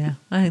else. Yeah,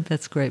 I think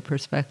that's great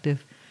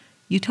perspective.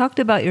 You talked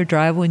about your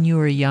drive when you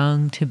were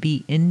young to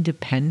be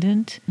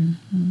independent.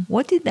 Mm-hmm.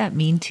 What did that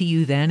mean to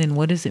you then, and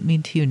what does it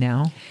mean to you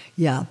now?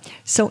 Yeah.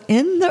 So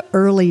in the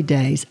early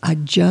days, I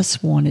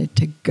just wanted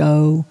to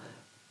go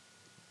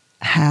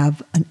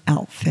have an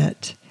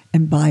outfit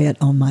and buy it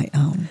on my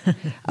own.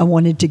 I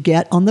wanted to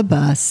get on the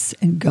bus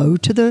and go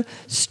to the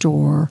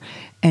store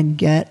and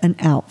get an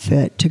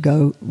outfit to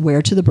go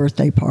wear to the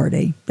birthday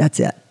party. That's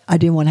it. I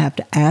didn't want to have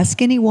to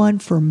ask anyone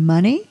for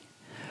money,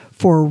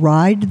 for a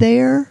ride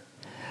there,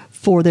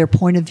 for their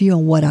point of view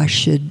on what I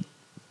should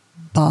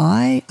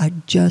buy. I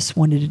just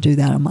wanted to do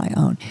that on my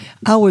own.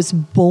 I was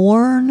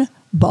born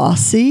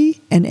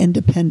bossy and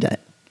independent.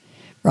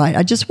 Right,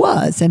 I just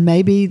was, and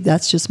maybe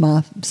that's just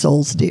my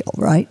soul's deal,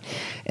 right?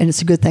 And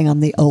it's a good thing I'm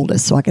the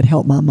oldest, so I could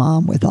help my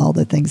mom with all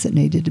the things that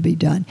needed to be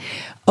done.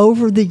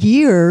 Over the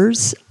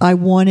years, I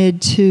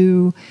wanted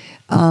to,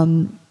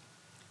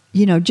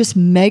 just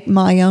make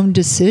my own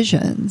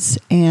decisions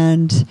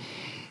and,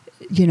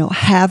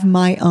 have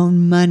my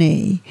own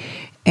money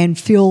and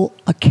feel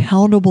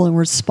accountable and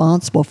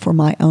responsible for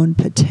my own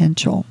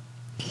potential.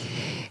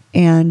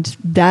 And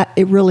that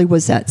it really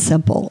was that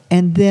simple.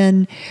 And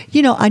then,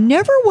 I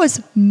never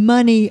was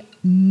money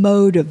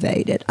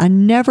motivated. I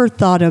never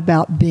thought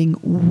about being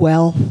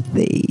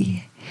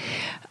wealthy.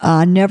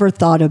 I never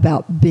thought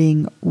about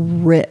being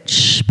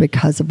rich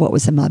because of what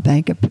was in my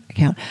bank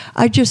account.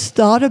 I just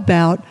thought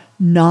about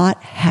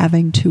not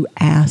having to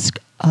ask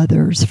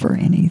others for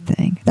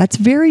anything. That's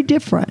very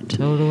different.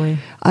 Totally.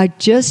 I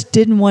just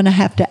didn't want to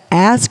have to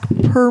ask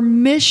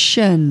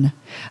permission.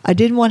 I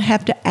didn't want to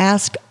have to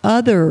ask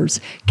others,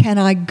 can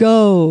I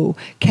go?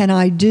 Can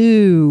I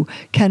do?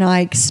 Can I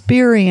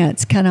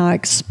experience? Can I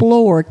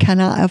explore? Can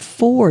I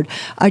afford?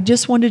 I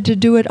just wanted to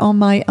do it on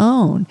my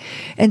own.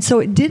 And so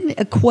it didn't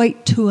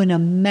equate to an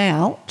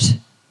amount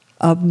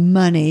of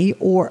money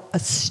or a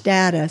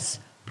status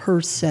per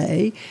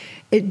se.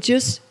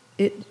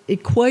 It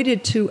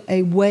equated to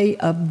a way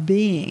of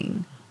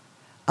being.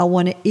 I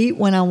want to eat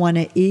when I want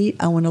to eat.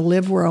 I want to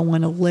live where I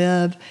want to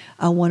live.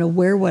 I want to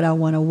wear what I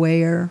want to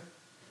wear,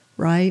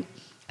 right?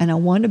 And I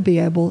want to be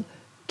able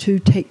to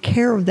take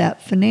care of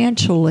that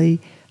financially,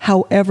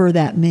 however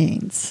that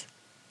means.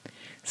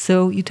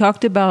 So you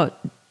talked about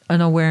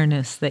an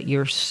awareness that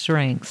your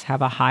strengths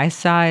have a high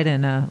side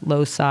and a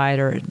low side,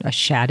 or a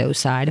shadow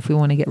side, if we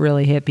want to get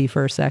really hippie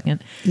for a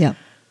second. Yeah.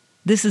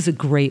 This is a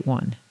great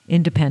one,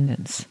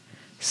 independence.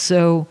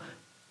 So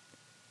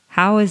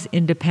how has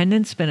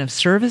independence been of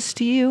service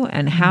to you?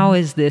 And how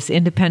is this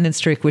independence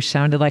streak, which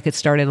sounded like it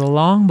started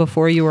long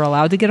before you were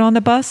allowed to get on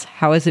the bus,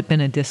 how has it been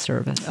a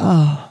disservice?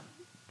 Oh,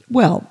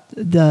 well,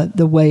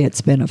 the way it's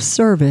been of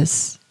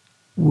service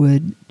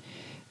would,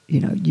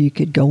 you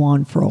could go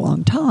on for a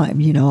long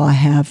time. I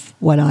have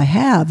what I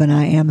have, and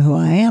I am who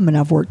I am, and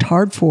I've worked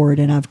hard for it,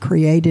 and I've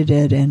created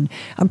it, and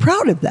I'm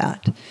proud of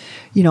that.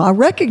 I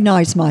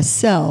recognize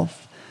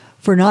myself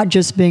for not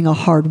just being a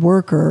hard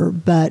worker,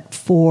 but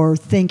for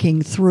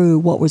thinking through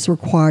what was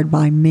required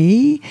by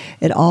me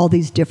at all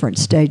these different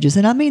stages.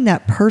 And I mean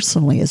that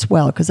personally as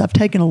well, because I've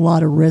taken a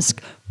lot of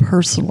risk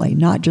personally,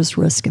 not just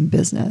risk in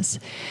business.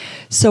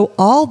 So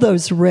all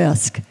those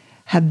risks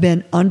have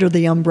been under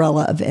the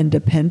umbrella of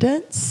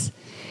independence,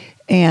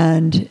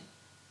 and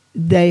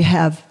they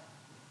have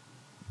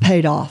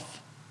paid off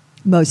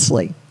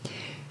mostly.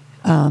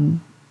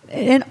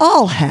 And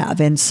all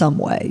have in some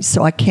ways,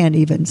 so I can't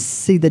even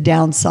see the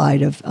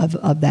downside of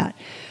that.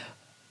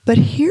 But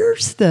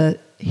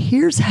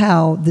here's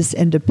how this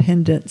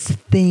independence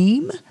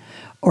theme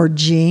or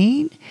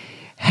gene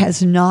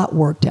has not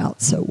worked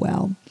out so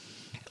well.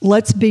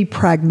 Let's be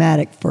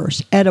pragmatic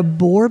first. At a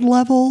board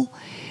level,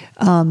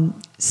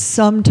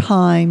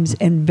 sometimes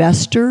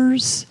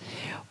investors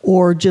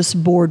or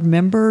just board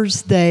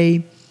members,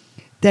 they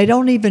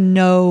don't even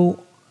know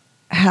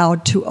how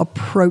to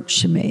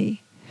approach me,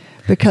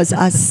 because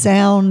I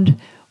sound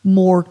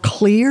more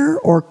clear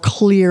or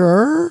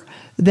clearer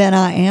than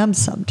I am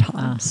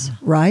sometimes,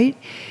 right?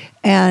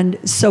 And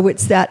so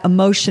it's that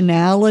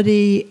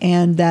emotionality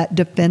and that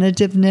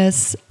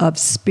definitiveness of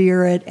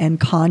spirit and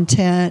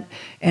content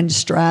and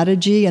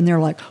strategy, and they're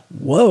like,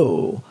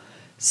 whoa.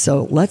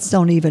 So let's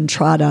don't even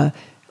try to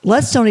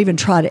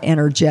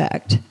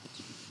interject.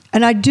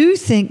 And I do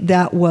think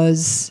that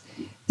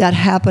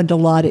happened a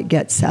lot at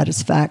Get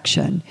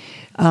Satisfaction,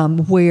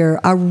 where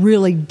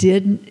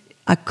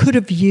I could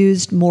have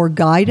used more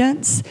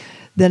guidance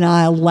than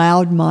I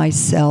allowed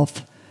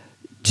myself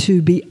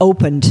to be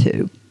open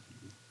to.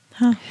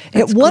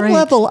 At one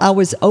level, I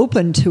was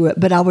open to it,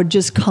 but I would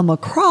just come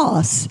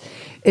across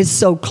as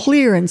so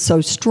clear and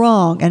so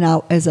strong. And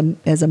as a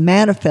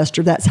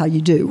manifester, that's how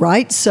you do,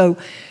 right? So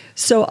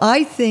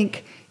I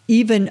think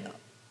even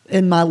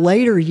in my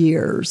later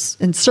years,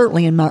 and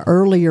certainly in my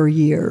earlier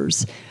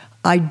years,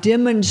 I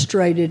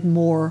demonstrated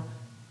more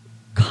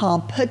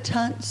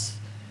competence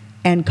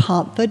and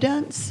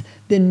confidence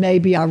than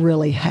maybe I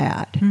really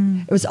had.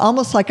 It was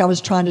almost like I was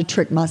trying to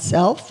trick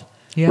myself,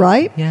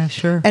 right? Yeah,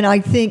 sure. And I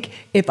think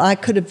if I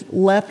could have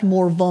left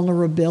more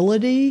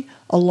vulnerability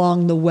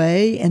along the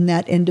way in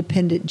that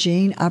independent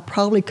gene, I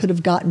probably could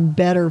have gotten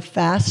better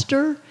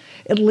faster,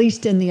 at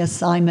least in the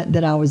assignment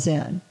that I was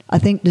in. I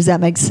think, does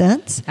that make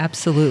sense?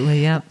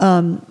 Absolutely, yeah.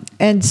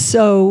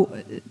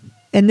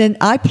 And then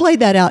I play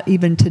that out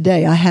even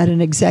today. I had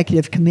an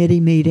executive committee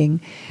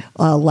meeting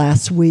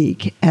last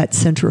week at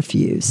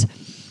Cintrifuse.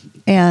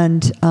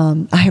 And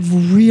I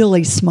have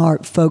really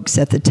smart folks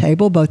at the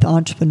table, both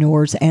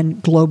entrepreneurs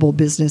and global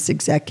business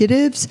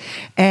executives,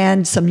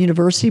 and some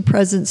university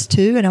presidents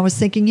too. And I was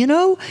thinking,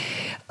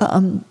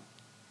 I'm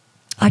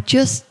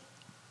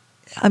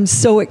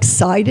so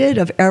excited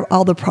of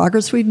all the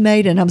progress we've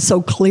made, and I'm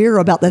so clear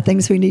about the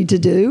things we need to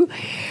do.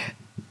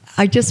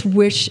 I just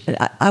wish,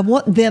 I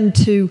want them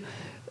to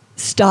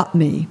stop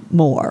me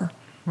more,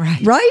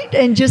 right?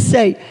 And just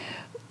say,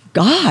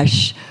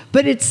 gosh,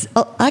 but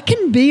I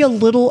can be a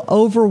little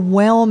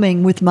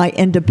overwhelming with my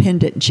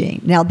independent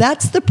gene. Now,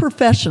 that's the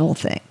professional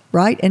thing,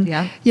 right? And,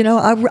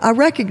 I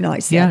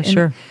recognize that. Yeah,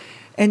 sure.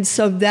 And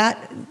so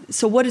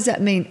what does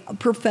that mean?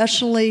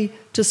 Professionally,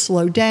 to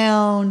slow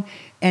down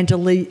and to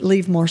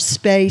leave more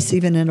space,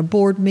 even in a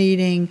board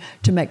meeting,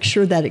 to make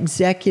sure that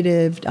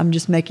executive, I'm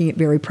just making it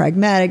very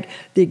pragmatic,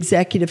 the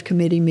executive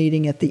committee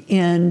meeting at the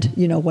end,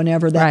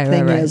 whenever that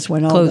thing is.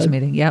 When closed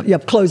meeting, yep.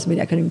 Yep, closed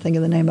meeting. I couldn't even think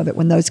of the name of it.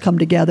 When those come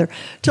together,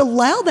 to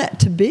allow that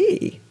to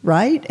be,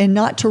 right? And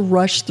not to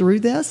rush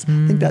through this.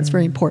 I think that's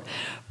very important.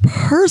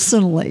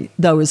 Personally,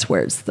 though, is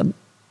where it's the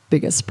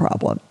biggest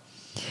problem.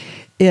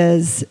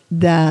 Is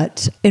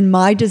that in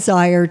my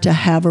desire to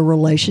have a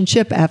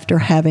relationship after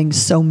having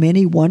so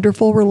many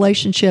wonderful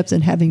relationships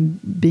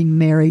and being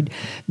married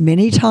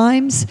many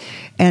times,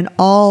 and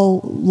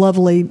all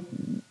lovely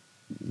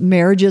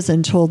marriages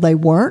until they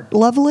weren't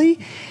lovely.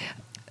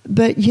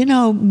 But,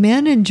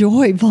 men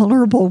enjoy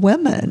vulnerable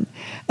women,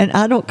 and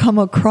I don't come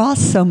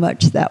across so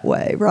much that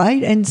way,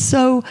 right? And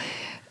so,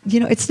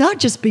 it's not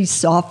just be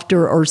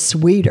softer or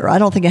sweeter. I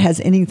don't think it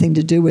has anything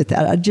to do with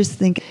that. I just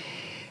think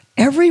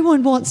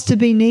everyone wants to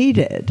be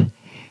needed.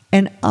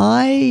 And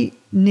I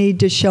need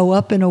to show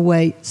up in a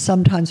way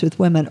sometimes with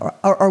women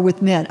or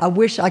with men. I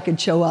wish I could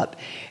show up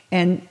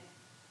and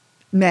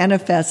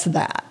manifest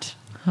that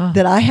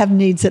I have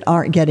needs that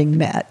aren't getting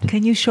met.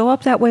 Can you show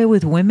up that way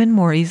with women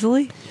more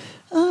easily?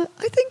 I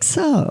think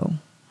so.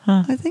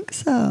 I think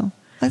so.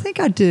 I think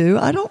I do.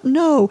 I don't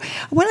know.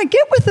 When I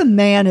get with a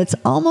man, it's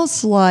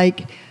almost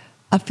like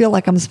I feel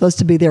like I'm supposed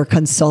to be their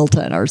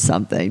consultant or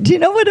something. Do you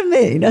know what I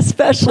mean?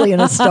 Especially in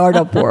a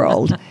startup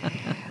world.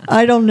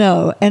 I don't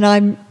know. And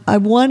I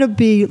want to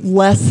be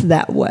less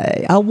that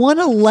way. I want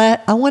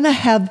to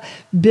have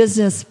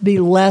business be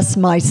less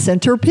my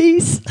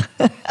centerpiece.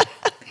 All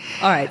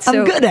right. So,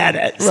 I'm good at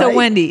it. Right? So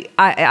Wendy,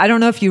 I don't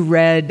know if you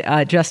read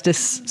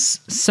Justice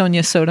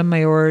Sonia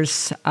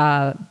Sotomayor's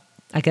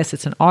I guess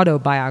it's an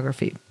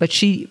autobiography, but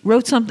she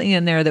wrote something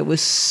in there that was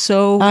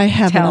so I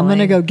haven't. telling. I'm going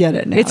to go get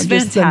it now. It's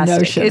just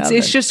fantastic.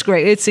 It's just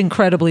great. It's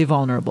incredibly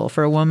vulnerable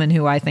for a woman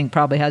who I think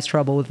probably has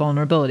trouble with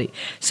vulnerability.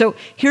 So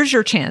here's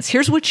your chance.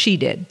 Here's what she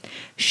did.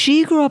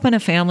 She grew up in a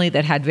family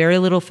that had very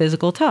little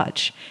physical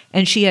touch,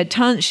 and she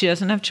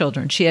doesn't have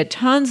children. She had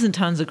tons and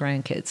tons of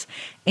grandkids.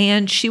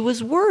 And she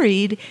was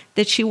worried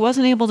that she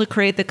wasn't able to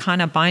create the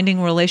kind of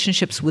binding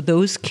relationships with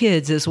those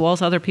kids as well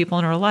as other people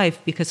in her life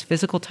because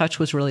physical touch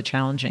was really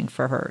challenging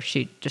for her.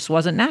 She just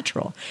wasn't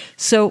natural.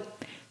 So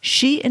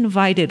she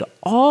invited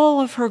all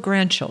of her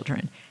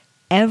grandchildren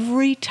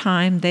every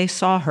time they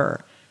saw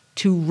her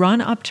to run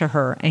up to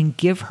her and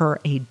give her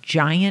a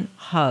giant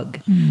hug.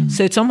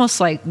 So it's almost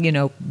like,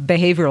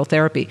 behavioral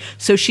therapy.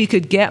 So she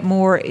could get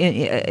more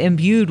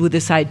imbued with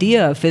this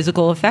idea of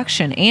physical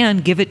affection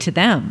and give it to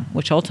them,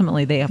 which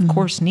ultimately they, of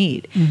course,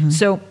 need.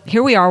 So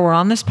here we are, we're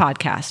on this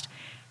podcast.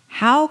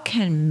 How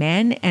can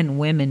men and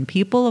women,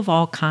 people of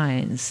all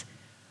kinds,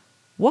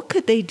 what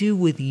could they do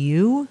with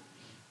you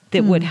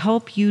that would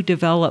help you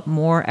develop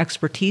more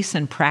expertise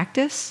and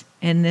practice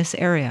in this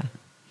area?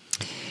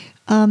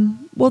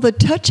 Well,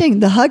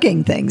 the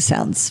hugging thing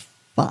sounds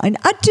fine.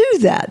 I do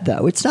that,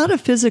 though. It's not a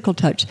physical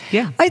touch.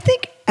 Yeah. I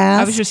think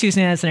I was just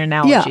using it as an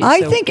analogy. Yeah,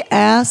 I think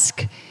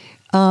ask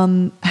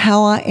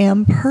how I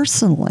am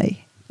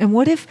personally. And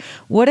what if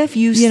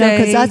you say...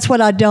 because that's what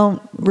I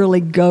don't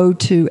really go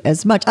to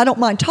as much. I don't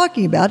mind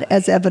talking about it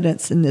as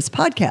evidence in this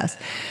podcast.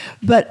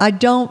 But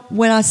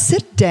when I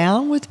sit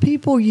down with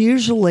people,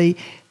 usually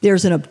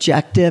there's an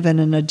objective and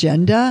an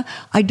agenda.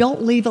 I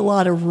don't leave a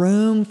lot of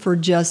room for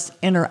just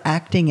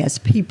interacting as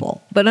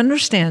people. But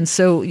understand,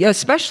 so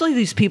especially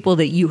these people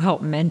that you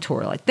help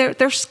mentor, like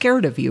they're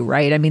scared of you,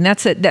 right? I mean,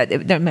 that's it.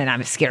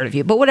 I'm scared of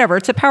you, but whatever.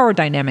 It's a power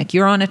dynamic.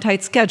 You're on a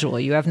tight schedule.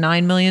 You have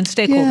 9 million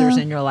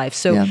stakeholders in your life.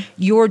 So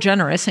you're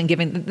generous and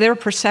giving. Their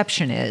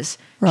perception is,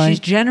 she's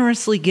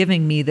generously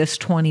giving me this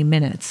 20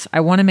 minutes. I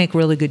want to make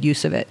really good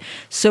use of it.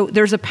 So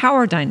there's a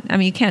power dynamic. I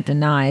mean, you can't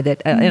deny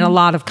that in a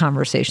lot of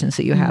conversations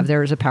that you have,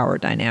 there is a power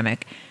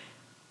dynamic.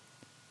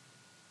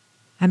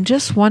 I'm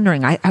just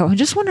wondering, I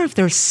just wonder if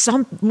there's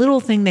some little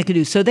thing they could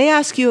do. So they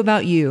ask you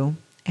about you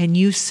and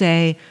you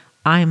say,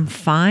 I'm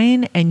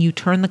fine, and you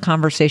turn the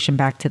conversation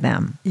back to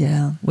them.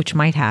 Yeah. Which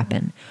might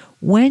happen.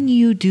 When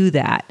you do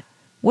that,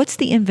 what's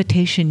the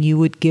invitation you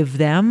would give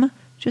them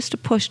just to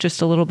push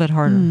just a little bit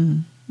harder?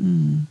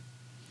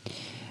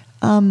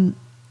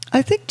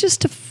 I think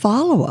just a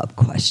follow-up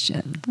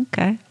question.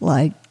 Okay.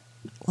 Like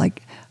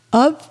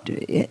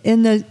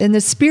in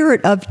the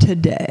spirit of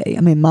today,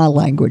 I mean, my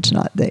language,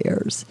 not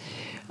theirs.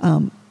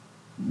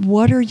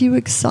 What are you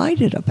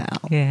excited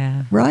about?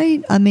 Yeah.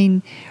 Right? I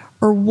mean,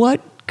 or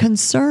what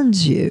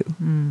concerns you?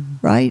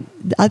 Right?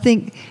 I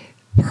think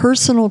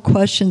personal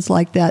questions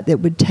like that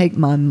would take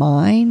my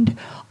mind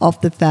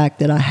off the fact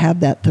that I have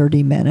that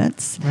 30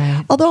 minutes.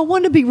 Right. Although I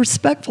want to be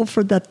respectful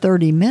for that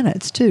 30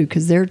 minutes too,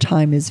 because their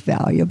time is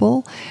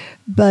valuable.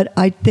 But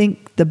I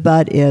think the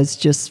but is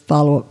just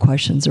follow-up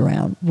questions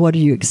around, what are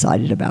you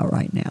excited about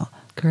right now?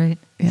 Great.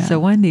 Yeah. So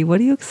Wendy, what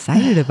are you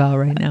excited about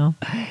right now?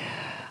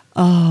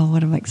 Oh,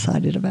 what am I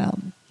excited about?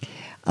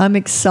 I'm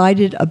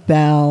excited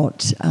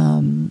about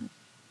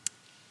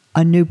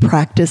a new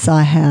practice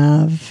I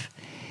have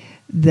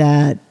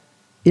that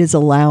is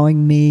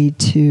allowing me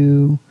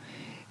to,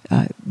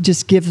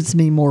 just gives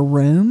me more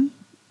room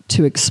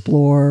to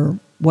explore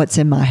what's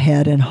in my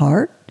head and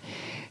heart.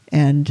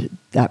 And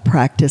that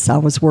practice I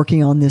was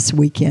working on this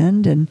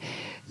weekend. And,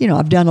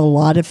 I've done a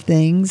lot of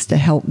things to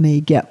help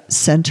me get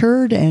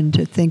centered and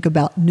to think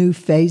about new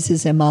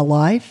phases in my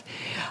life.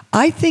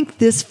 I think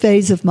this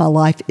phase of my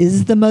life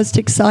is the most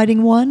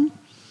exciting one,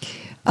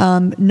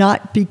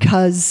 not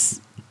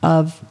because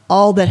of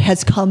all that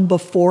has come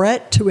before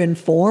it to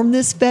inform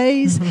this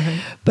phase,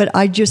 but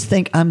I just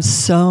think I'm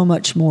so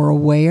much more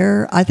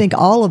aware. I think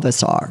all of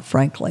us are,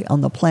 frankly,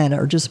 on the planet,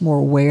 are just more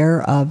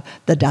aware of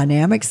the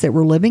dynamics that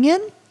we're living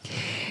in.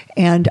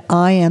 And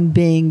I am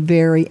being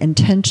very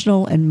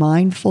intentional and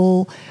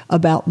mindful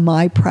about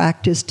my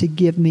practice to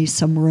give me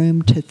some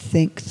room to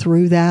think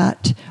through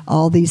that,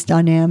 all these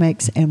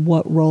dynamics, and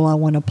what role I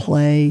want to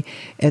play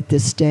at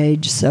this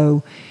stage.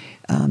 So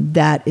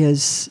that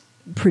is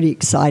pretty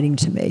exciting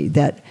to me,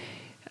 that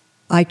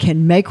I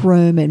can make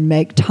room and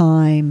make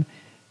time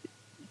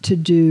to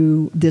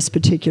do this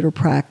particular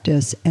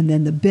practice. And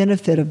then the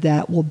benefit of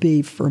that will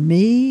be for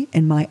me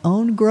and my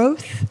own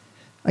growth,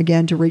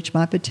 again, to reach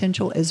my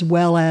potential, as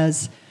well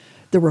as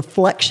the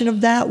reflection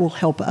of that will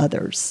help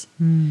others.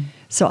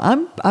 So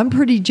I'm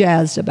pretty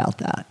jazzed about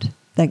that.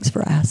 Thanks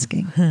for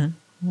asking.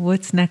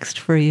 What's next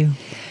for you?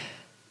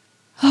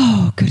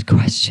 Oh, good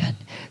question.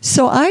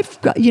 So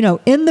I've got,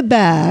 in the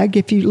bag,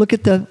 if you look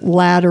at the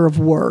ladder of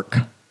work,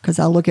 because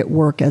I look at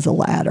work as a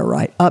ladder,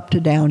 right? Up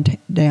to down,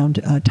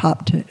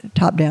 top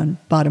down,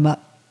 bottom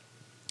up.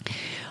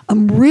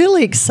 I'm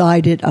really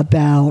excited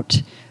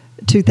about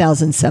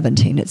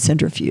 2017 at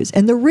Cintrifuse.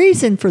 And the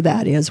reason for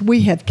that is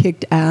we have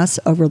kicked ass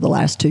over the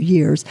last 2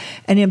 years,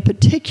 and in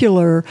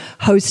particular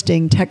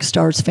hosting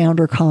Techstars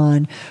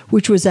FounderCon,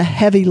 which was a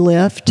heavy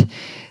lift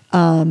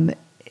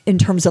in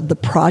terms of the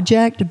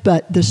project,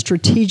 but the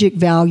strategic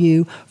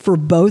value for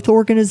both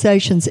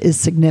organizations is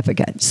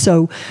significant.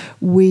 So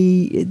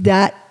we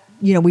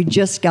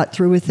just got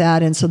through with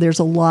that, and so there's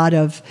a lot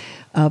of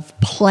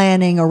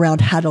planning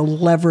around how to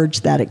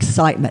leverage that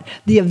excitement.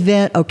 The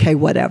event, okay,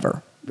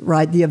 whatever.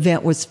 Right, the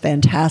event was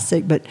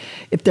fantastic, but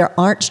if there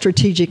aren't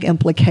strategic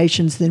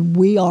implications, then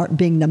we aren't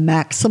being the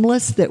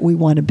maximalists that we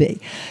want to be.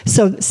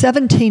 So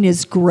 17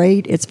 is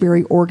great. It's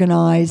very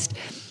organized.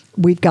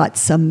 We've got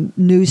some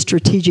new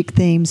strategic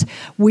themes.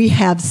 We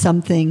have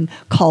something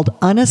called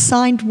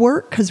unassigned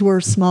work because we're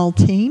a small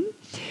team,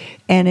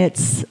 and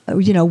it's,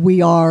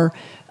 we are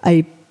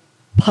a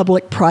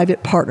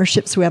public-private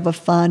partnerships. We have a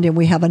fund and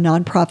we have a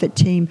nonprofit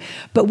team,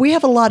 but we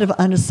have a lot of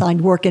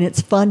unassigned work, and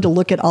it's fun to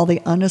look at all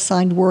the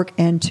unassigned work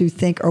and to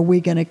think, are we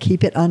going to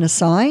keep it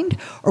unassigned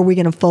or are we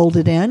going to fold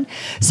it in?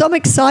 So I'm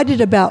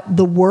excited about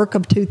the work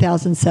of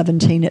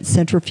 2017 at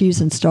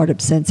Cintrifuse and Startup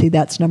Cincy.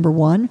 That's number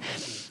one.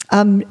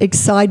 I'm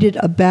excited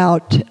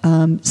about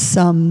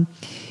some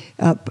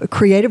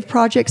creative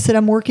projects that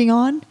I'm working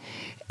on.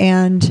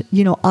 And,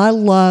 I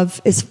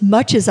love, as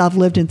much as I've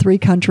lived in 3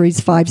 countries,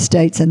 5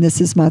 states, and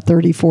this is my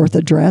 34th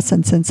address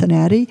in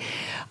Cincinnati,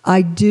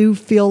 I do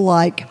feel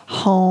like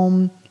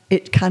home,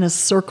 it kind of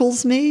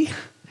circles me,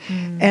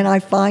 and I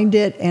find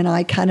it, and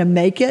I kind of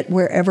make it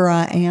wherever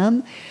I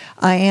am.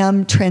 I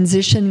am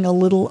transitioning a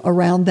little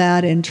around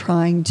that and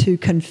trying to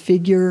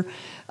configure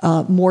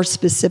more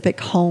specific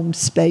home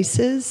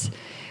spaces.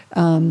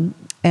 And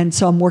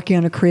so I'm working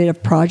on a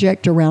creative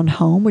project around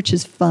home, which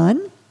is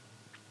fun.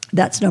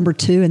 That's number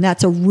 2, and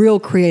that's a real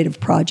creative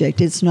project.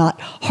 It's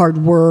not hard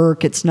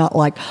work. It's not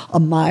like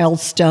a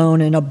milestone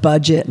and a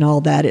budget and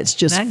all that. It's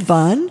just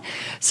fun.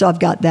 So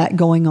I've got that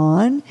going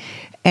on.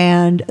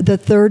 And the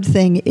third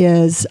thing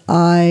is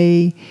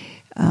I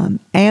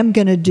am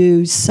going to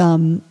do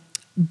some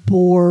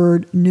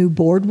new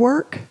board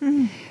work.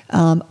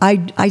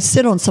 I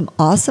sit on some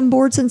awesome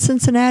boards in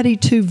Cincinnati,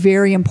 2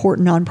 very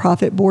important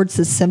nonprofit boards,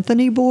 the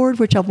Symphony Board,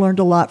 which I've learned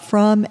a lot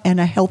from, and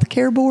a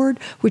healthcare board,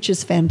 which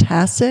is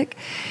fantastic,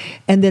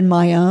 and then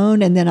my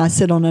own, and then I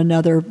sit on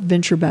another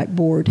venture-backed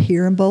board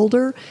here in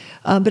Boulder.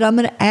 But I'm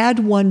going to add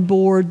one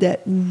board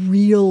that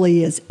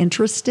really is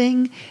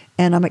interesting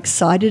and I'm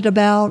excited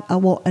about. I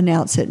won't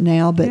announce it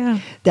now, but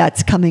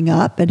that's coming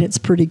up, and it's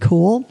pretty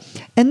cool.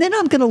 And then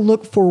I'm going to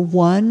look for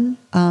one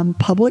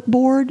public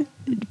board,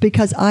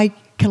 because I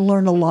can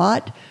learn a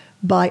lot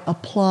by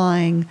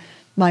applying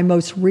my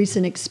most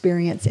recent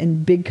experience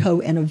in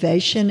bigco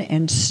innovation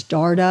and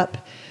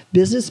startup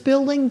business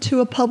building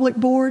to a public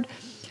board.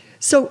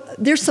 So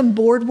there's some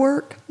board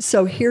work.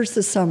 So here's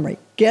the summary.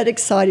 Get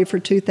excited for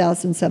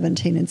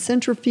 2017 in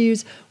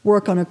Cintrifuse,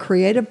 work on a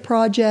creative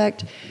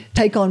project,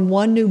 take on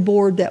one new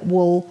board that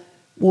will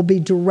be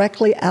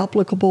directly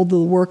applicable to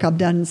the work I've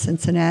done in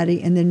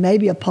Cincinnati, and then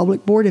maybe a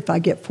public board if I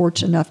get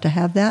fortunate enough to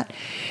have that.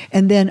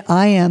 And then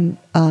I am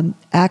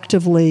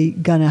actively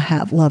going to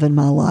have love in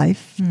my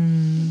life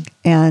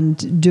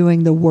and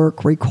doing the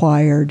work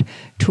required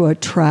to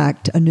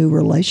attract a new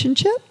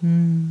relationship.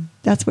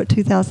 That's what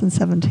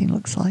 2017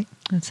 looks like.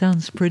 That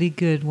sounds pretty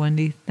good,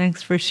 Wendy.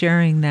 Thanks for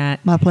sharing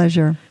that. My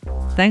pleasure.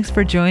 Thanks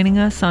for joining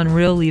us on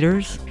Real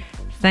Leaders.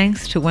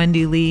 Thanks to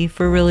Wendy Lea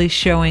for really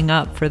showing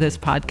up for this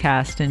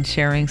podcast and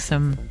sharing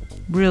some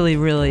really,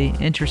 really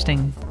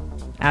interesting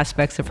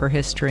aspects of her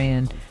history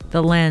and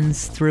the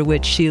lens through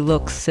which she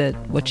looks at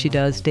what she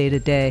does day to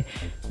day.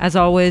 As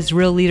always,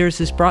 Real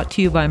Leaders is brought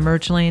to you by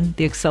Mergelane,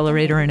 the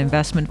accelerator and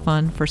investment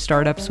fund for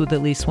startups with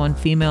at least one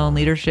female in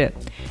leadership.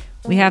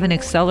 We have an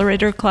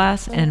accelerator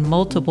class and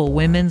multiple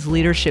women's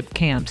leadership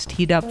camps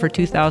teed up for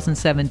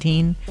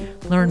 2017.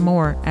 Learn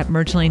more at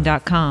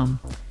mergelane.com.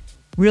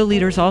 Real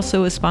Leaders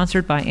also is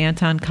sponsored by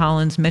Anton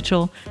Collins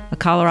Mitchell, a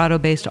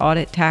Colorado-based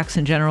audit, tax,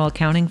 and general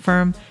accounting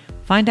firm.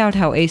 Find out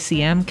how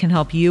ACM can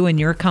help you and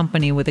your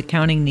company with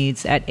accounting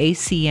needs at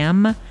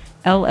acmllp.com.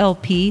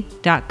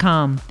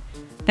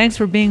 Thanks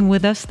for being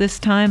with us this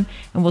time,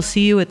 and we'll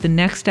see you at the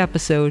next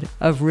episode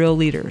of Real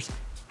Leaders.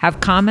 Have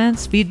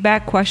comments,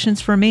 feedback,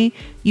 questions for me?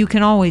 You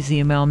can always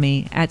email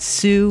me at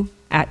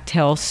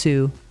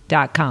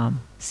sue@tellsue.com.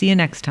 See you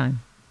next time.